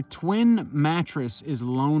 your twin mattress is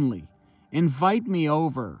lonely. Invite me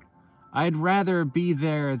over. I'd rather be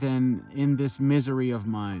there than in this misery of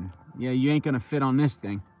mine. Yeah, you ain't gonna fit on this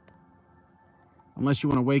thing. Unless you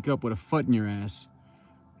want to wake up with a foot in your ass.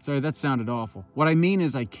 Sorry, that sounded awful. What I mean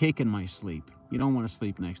is I kick in my sleep. You don't want to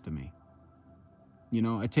sleep next to me. You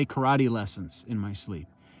know, I take karate lessons in my sleep.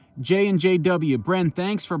 J and JW, Bren,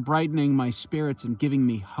 thanks for brightening my spirits and giving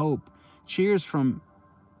me hope. Cheers from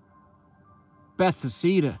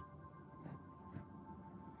Bethesda.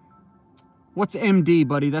 What's MD,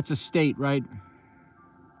 buddy? That's a state, right?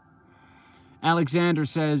 Alexander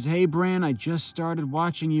says, hey, Bren, I just started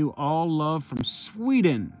watching you. All love from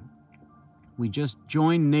Sweden. We just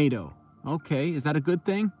joined NATO. Okay, is that a good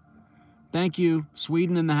thing? Thank you.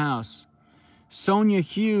 Sweden in the house. Sonia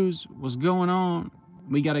Hughes, what's going on?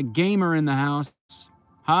 We got a gamer in the house.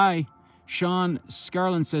 Hi. Sean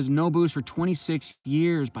Scarlin says, no booze for 26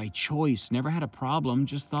 years by choice. Never had a problem.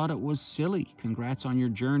 Just thought it was silly. Congrats on your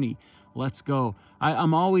journey. Let's go. I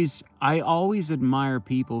always admire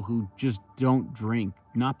people who just don't drink.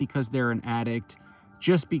 Not because they're an addict,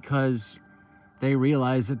 just because they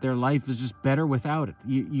realize that their life is just better without it.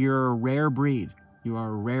 You're a rare breed. You are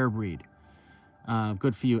a rare breed.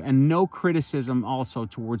 Good for you. And no criticism also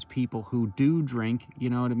towards people who do drink. You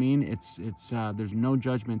know what I mean? There's no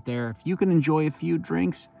judgment there. If you can enjoy a few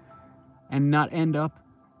drinks and not end up,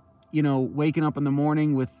 you know, waking up in the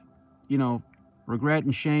morning with, you know, regret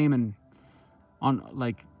and shame and on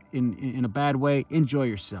like in a bad way, enjoy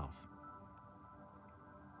yourself.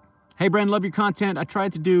 Hey, Bren, love your content. I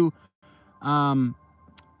tried to do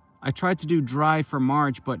dry for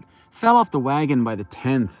March, but fell off the wagon by the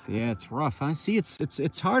 10th. Yeah, it's rough. Huh? See,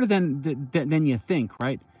 it's harder than you think,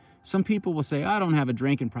 right? Some people will say, I don't have a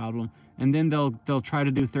drinking problem, and then they'll try to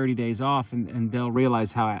do 30 days off, and they'll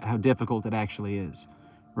realize how difficult it actually is,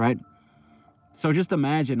 right? So just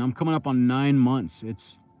imagine, I'm coming up on 9 months.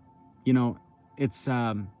 It's, you know, it's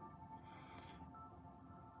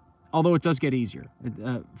although it does get easier.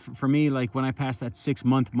 For me, like when I passed that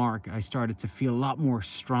 6-month mark, I started to feel a lot more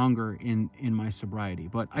stronger in my sobriety.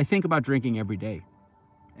 But I think about drinking every day.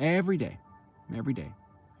 Every day. Every day.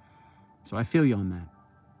 So I feel you on that.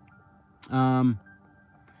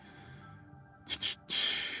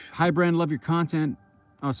 Hi, Bren, love your content.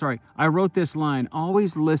 Oh, sorry. I wrote this line.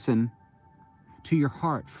 Always listen to your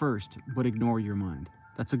heart first, but ignore your mind.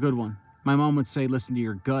 That's a good one. My mom would say, listen to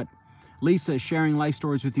your gut. Lisa, sharing life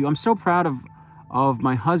stories with you. I'm so proud of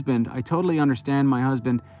my husband. I totally understand. My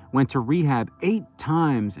husband went to rehab 8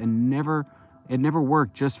 times and it never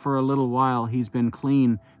worked. Just for a little while. He's been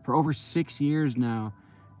clean for over 6 years now.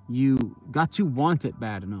 You got to want it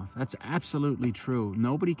bad enough. That's absolutely true.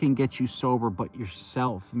 Nobody can get you sober but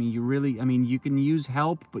yourself. I mean, you can use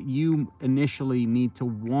help, but you initially need to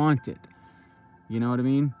want it. You know what I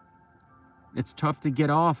mean? It's tough to get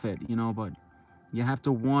off it, you know, but you have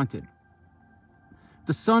to want it.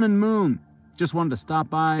 The Sun and Moon, just wanted to stop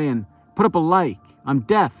by and put up a like. I'm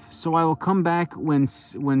deaf, so I will come back when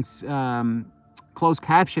closed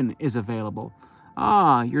caption is available.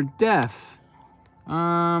 Ah, you're deaf.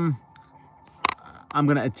 I'm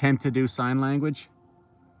gonna attempt to do sign language.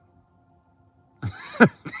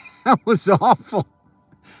 That was awful.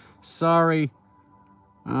 Sorry.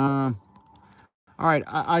 All All right,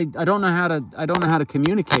 I don't know how to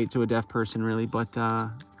communicate to a deaf person really, but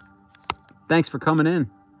thanks for coming in.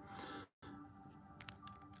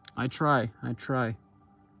 I try.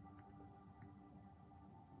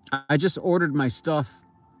 I just ordered my stuff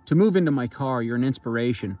to move into my car. You're an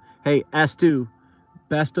inspiration. Hey, Astu,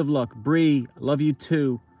 best of luck. Bree, love you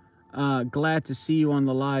too. Glad to see you on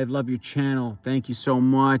the live. Love your channel. Thank you so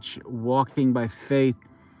much. Walking by Faith.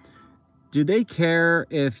 Do they care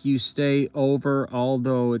if you stay over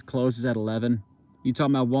although it closes at 11? You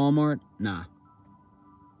talking about Walmart? Nah.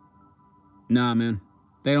 Nah, man.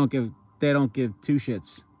 They don't give two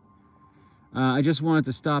shits. I just wanted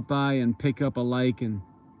to stop by and pick up a like and,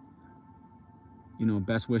 you know,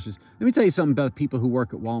 best wishes. Let me tell you something about people who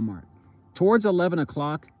work at Walmart. Towards 11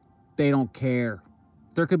 o'clock, they don't care.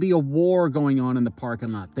 There could be a war going on in the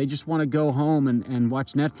parking lot. They just want to go home and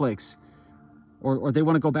watch Netflix. Or they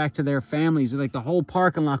want to go back to their families. Like the whole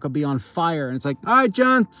parking lot could be on fire. And it's like, all right,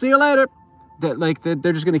 John, see you later. They're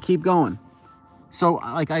just going to keep going. So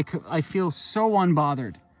like I feel so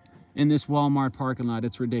unbothered in this Walmart parking lot.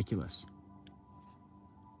 It's ridiculous.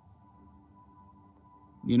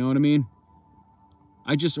 You know what I mean?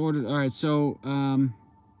 I just ordered. All right, so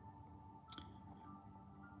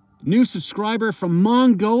new subscriber from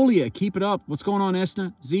Mongolia. Keep it up. What's going on,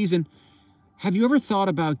 Esna? Zizan. Have you ever thought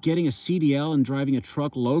about getting a CDL and driving a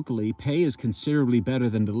truck locally? Pay is considerably better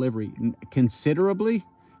than delivery. Considerably?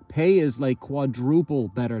 Pay is like quadruple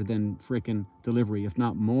better than freaking delivery, if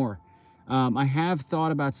not more. I have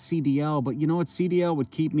thought about CDL, but you know what? CDL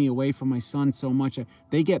would keep me away from my son so much.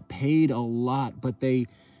 They get paid a lot, but the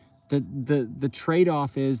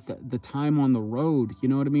trade-off is the time on the road. You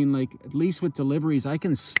know what I mean? Like, at least with deliveries, I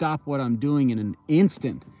can stop what I'm doing in an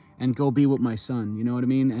instant and go be with my son. You know what I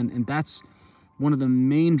mean? And that's one of the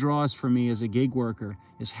main draws for me as a gig worker,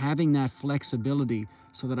 is having that flexibility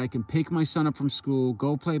so that I can pick my son up from school,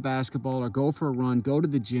 go play basketball or go for a run, go to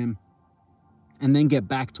the gym, and then get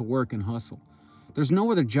back to work and hustle. There's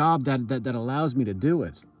no other job that allows me to do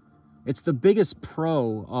it. It's the biggest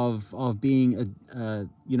pro of being a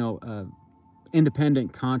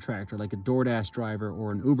independent contractor, like a DoorDash driver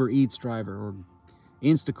or an Uber Eats driver or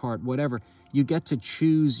Instacart, whatever. You get to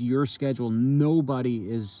choose your schedule. Nobody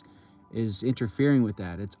is interfering with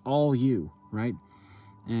that. It's all you, right?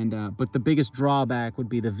 And but the biggest drawback would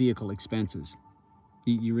be the vehicle expenses.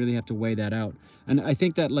 You really have to weigh that out. And I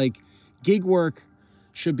think that like gig work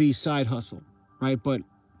should be side hustle, right? But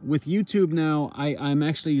with YouTube now, I'm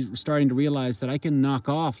actually starting to realize that I can knock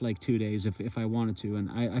off like 2 days if I wanted to.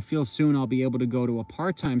 And I feel soon I'll be able to go to a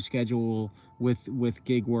part-time schedule with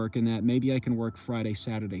gig work, and that maybe I can work Friday,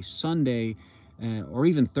 Saturday, Sunday, or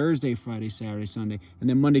even Thursday, Friday, Saturday, Sunday. And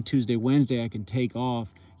then Monday, Tuesday, Wednesday, I can take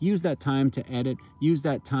off, use that time to edit, use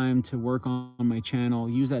that time to work on my channel,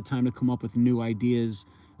 use that time to come up with new ideas,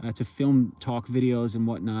 to film talk videos and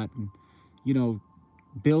whatnot, and, you know,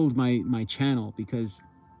 build my channel, because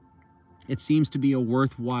it seems to be a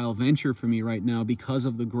worthwhile venture for me right now because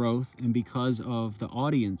of the growth and because of the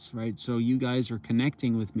audience, right? So you guys are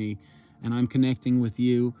connecting with me and I'm connecting with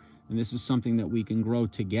you, and this is something that we can grow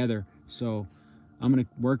together. So I'm going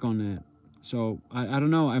to work on that. So I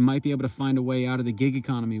don't know, I might be able to find a way out of the gig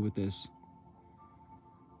economy with this.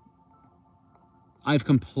 I've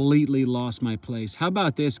completely lost my place. How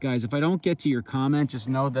about this, guys? If I don't get to your comment, just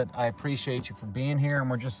know that I appreciate you for being here, and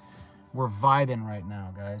we're vibing right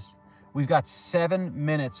now, guys. We've got 7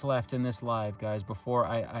 minutes left in this live, guys, before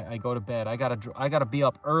I go to bed. I gotta be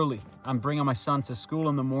up early. I'm bringing my son to school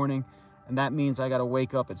in the morning, and that means I gotta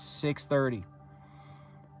wake up at 6:30.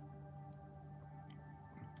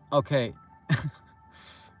 Okay.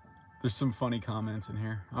 There's some funny comments in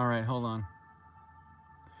here. All right, hold on.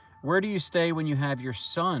 Where do you stay when you have your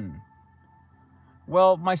son?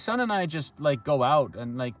 Well, my son and I just like go out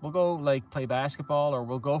and like we'll go like play basketball, or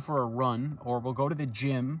we'll go for a run, or we'll go to the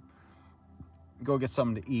gym, go get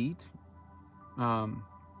something to eat.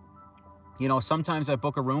 You know, sometimes I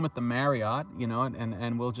book a room at the Marriott, you know,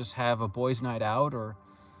 and we'll just have a boys' night out, or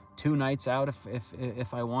 2 nights out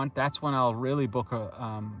if I want. That's when I'll really book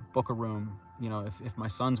a room, you know, if my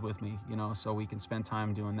son's with me, you know, so we can spend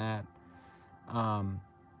time doing that.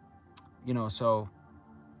 You know, so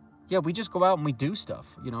yeah, we just go out and we do stuff,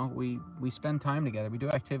 you know, we spend time together, we do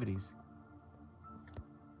activities.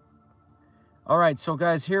 All right, so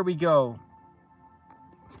guys, here we go.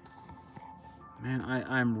 Man,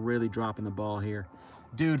 I'm really dropping the ball here.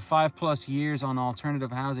 Dude, 5+ years on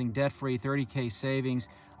alternative housing, debt-free, 30K savings.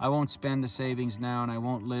 I won't spend the savings now, and I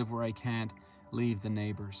won't live where I can't leave the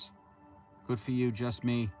neighbors. Good for you, just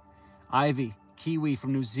me. Ivy, Kiwi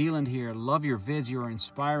from New Zealand here. Love your vids, you're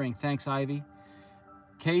inspiring. Thanks, Ivy.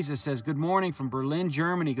 Keza says, good morning from Berlin,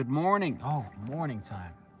 Germany. Good morning. Oh, morning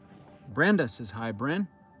time. Brenda says, hi, Bren.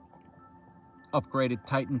 Upgraded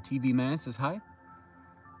Titan TV man says, hi.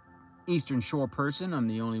 Eastern Shore person, I'm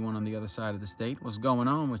the only one on the other side of the state. What's going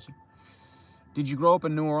on with you? Did you grow up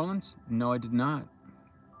in New Orleans? No, I did not.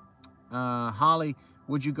 Holly,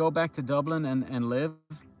 would you go back to Dublin and live?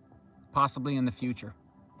 Possibly in the future.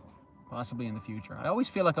 Possibly in the future. I always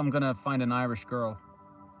feel like I'm going to find an Irish girl.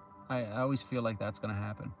 I always feel like that's going to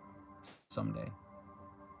happen someday.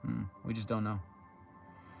 We just don't know.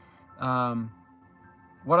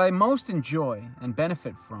 What I most enjoy and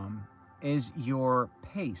benefit from is your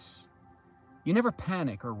pace. You never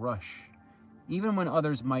panic or rush. Even when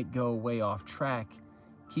others might go way off track,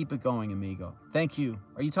 keep it going, amigo. Thank you.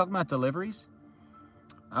 Are you talking about deliveries?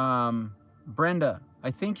 Brenda,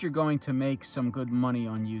 I think you're going to make some good money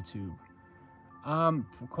on YouTube.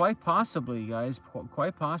 Quite possibly, guys.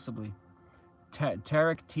 Quite possibly.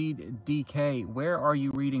 Tarek TDK, where are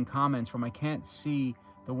you reading comments from? I can't see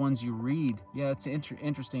the ones you read. Yeah, it's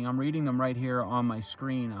interesting. I'm reading them right here on my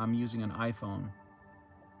screen. I'm using an iPhone.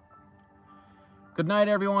 Good night,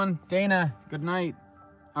 everyone. Dana, good night.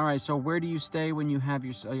 All right, so where do you stay when you have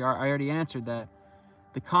your... I already answered that.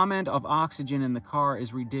 The comment of oxygen in the car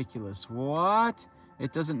is ridiculous. What?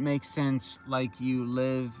 It doesn't make sense, like you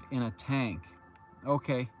live in a tank.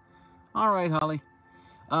 Okay. All right, Holly.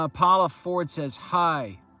 Paula Ford says,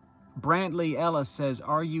 hi. Brantley Ellis says,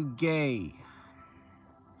 are you gay?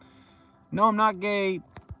 No, I'm not gay.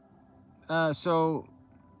 Let's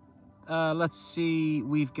see.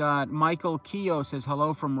 We've got Michael Keogh says,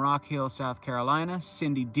 hello from Rock Hill, South Carolina.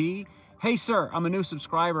 Cindy D. Hey, sir, I'm a new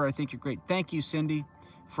subscriber. I think you're great. Thank you, Cindy.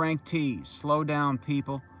 Frank T. Slow down,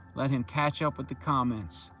 people. Let him catch up with the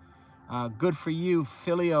comments. Good for you,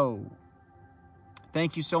 Filio.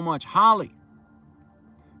 Thank you so much. Holly.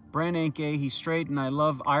 Bren ain't gay. He's straight, and I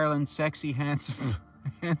love Ireland. Sexy, handsome,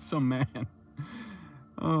 handsome man.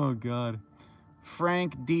 Oh, God.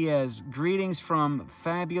 Frank Diaz. Greetings from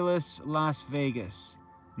fabulous Las Vegas,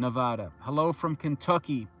 Nevada. Hello from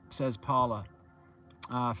Kentucky, says Paula.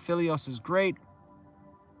 Filios is great.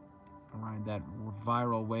 Ride that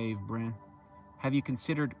viral wave, Bren. Have you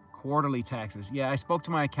considered quarterly taxes? Yeah, I spoke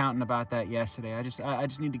to my accountant about that yesterday. I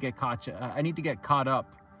just need to get caught. I need to get caught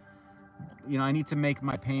up. You know, I need to make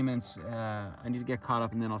my payments. I need to get caught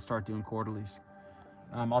up, and then I'll start doing quarterlies.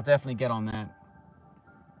 I'll definitely get on that.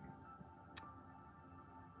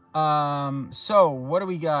 So what do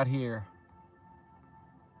we got here?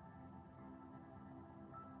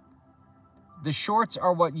 The shorts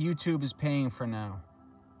are what YouTube is paying for now.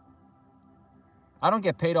 I don't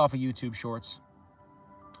get paid off of YouTube shorts.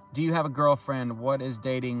 Do you have a girlfriend? What is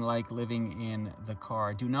dating like living in the car?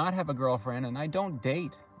 I do not have a girlfriend, and I don't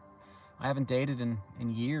date. I haven't dated in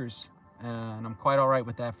years, and I'm quite all right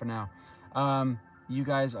with that for now. You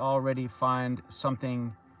guys already find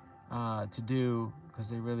something to do because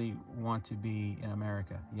they really want to be in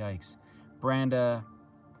America. Yikes. Branda,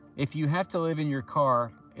 if you have to live in your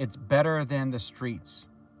car, it's better than the streets.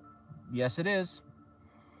 Yes, it is.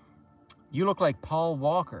 You look like Paul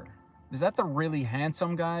Walker. Is that the really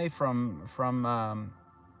handsome guy from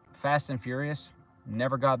Fast and Furious?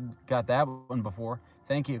 Never got that one before.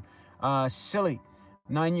 Thank you. Silly,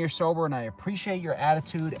 9 years sober, and I appreciate your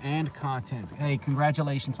attitude and content. Hey,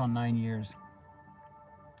 congratulations on 9 years.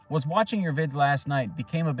 Was watching your vids last night.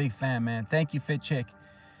 Became a big fan, man. Thank you, Fit Chick.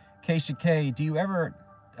 Keisha K, do you ever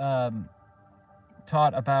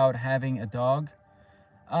thought about having a dog?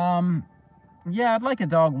 Yeah, I'd like a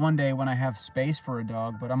dog one day when I have space for a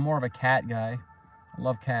dog, but I'm more of a cat guy. I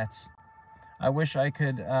love cats. I wish I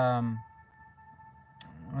could, what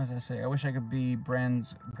does I say? I wish I could be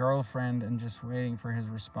Bren's girlfriend and just waiting for his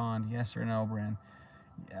respond. Yes or no, Bren?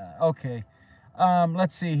 Yeah, okay.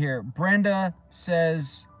 Let's see here. Brenda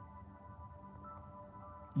says,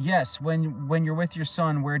 yes, when you're with your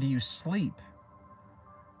son, where do you sleep?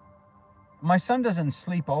 My son doesn't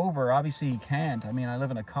sleep over. Obviously, he can't. I mean, I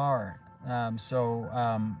live in a car. I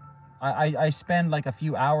spend like a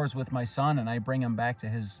few hours with my son, and I bring him back to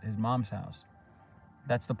his mom's house.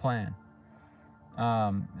 That's the plan.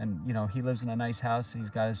 And, you know, he lives in a nice house.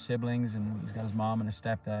 He's got his siblings, and he's got his mom and his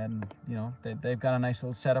stepdad. And, you know, they've got a nice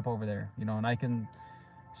little setup over there, you know, and I can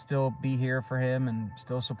still be here for him and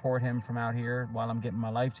still support him from out here while I'm getting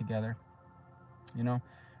my life together, you know.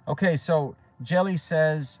 Okay, so Jelly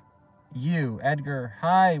says, Edgar,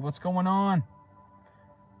 hi, what's going on?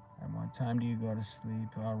 At what time do you go to sleep?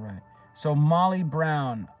 All right. So Molly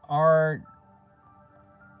Brown, our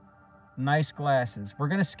nice glasses. We're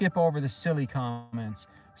going to skip over the silly comments.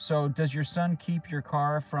 So does your son keep your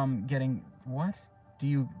car from getting, what?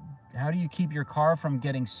 how do you keep your car from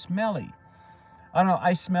getting smelly? I don't know.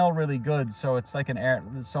 I smell really good, so it's like an air.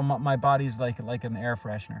 So my body's like an air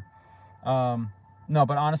freshener. No,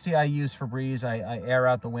 but honestly, I use Febreze. I air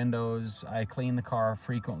out the windows. I clean the car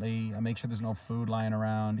frequently. I make sure there's no food lying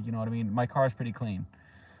around. You know what I mean? My car's pretty clean.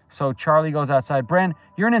 So Charlie goes outside. Bren,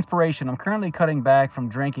 you're an inspiration. I'm currently cutting back from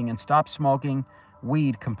drinking and stopped smoking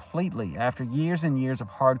weed completely after years and years of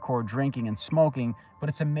hardcore drinking and smoking, but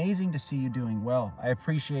it's amazing to see you doing well. I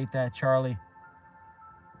appreciate that, Charlie.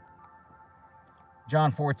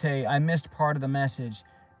 John Forte, I missed part of the message.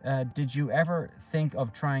 Did you ever think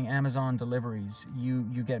of trying Amazon deliveries? You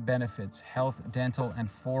get benefits, health, dental, and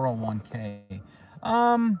 401k.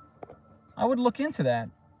 I would look into that.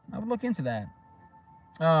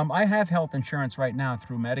 I have health insurance right now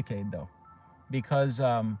through Medicaid, though, because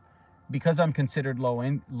I'm considered low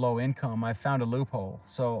income. I found a loophole,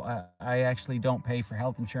 so I actually don't pay for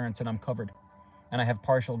health insurance, and I'm covered, and I have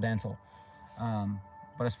partial dental.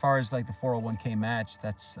 But as far as like the 401k match,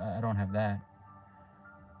 that's I don't have that.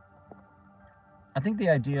 I think the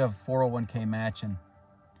idea of 401k match and,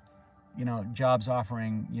 you know, jobs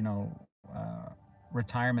offering, you know,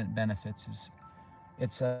 retirement benefits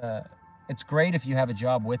it's great if you have a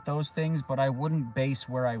job with those things, but I wouldn't base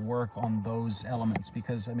where I work on those elements,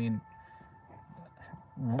 because I mean,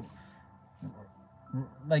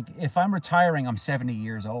 like if I'm retiring, I'm 70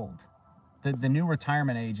 years old. The new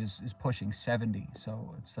retirement age is pushing 70,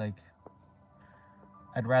 so it's like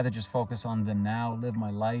I'd rather just focus on the now, live my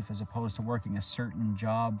life, as opposed to working a certain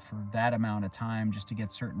job for that amount of time just to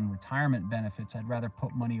get certain retirement benefits. I'd rather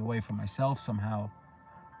put money away for myself somehow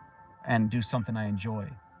and do something I enjoy,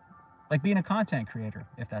 like being a content creator,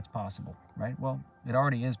 if that's possible, right? Well, it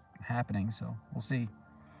already is happening, so we'll see.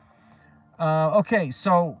 Okay,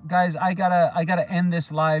 so guys, I gotta end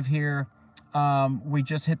this live here. We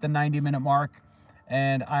just hit the 90-minute mark,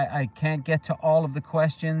 and I can't get to all of the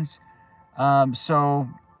questions. So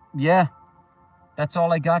yeah, that's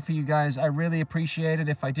all I got for you guys. I really appreciate it.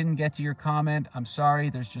 If I didn't get to your comment, I'm sorry.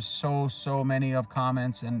 There's just so many of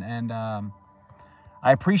comments, and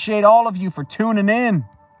I appreciate all of you for tuning in.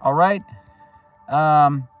 All right.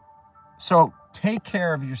 So take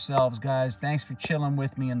care of yourselves, guys. Thanks for chilling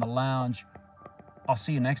with me in the lounge. I'll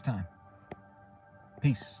see you next time.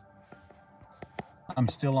 Peace. I'm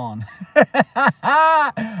still on.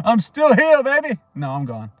 I'm still here, baby. No, I'm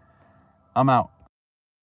gone. I'm out.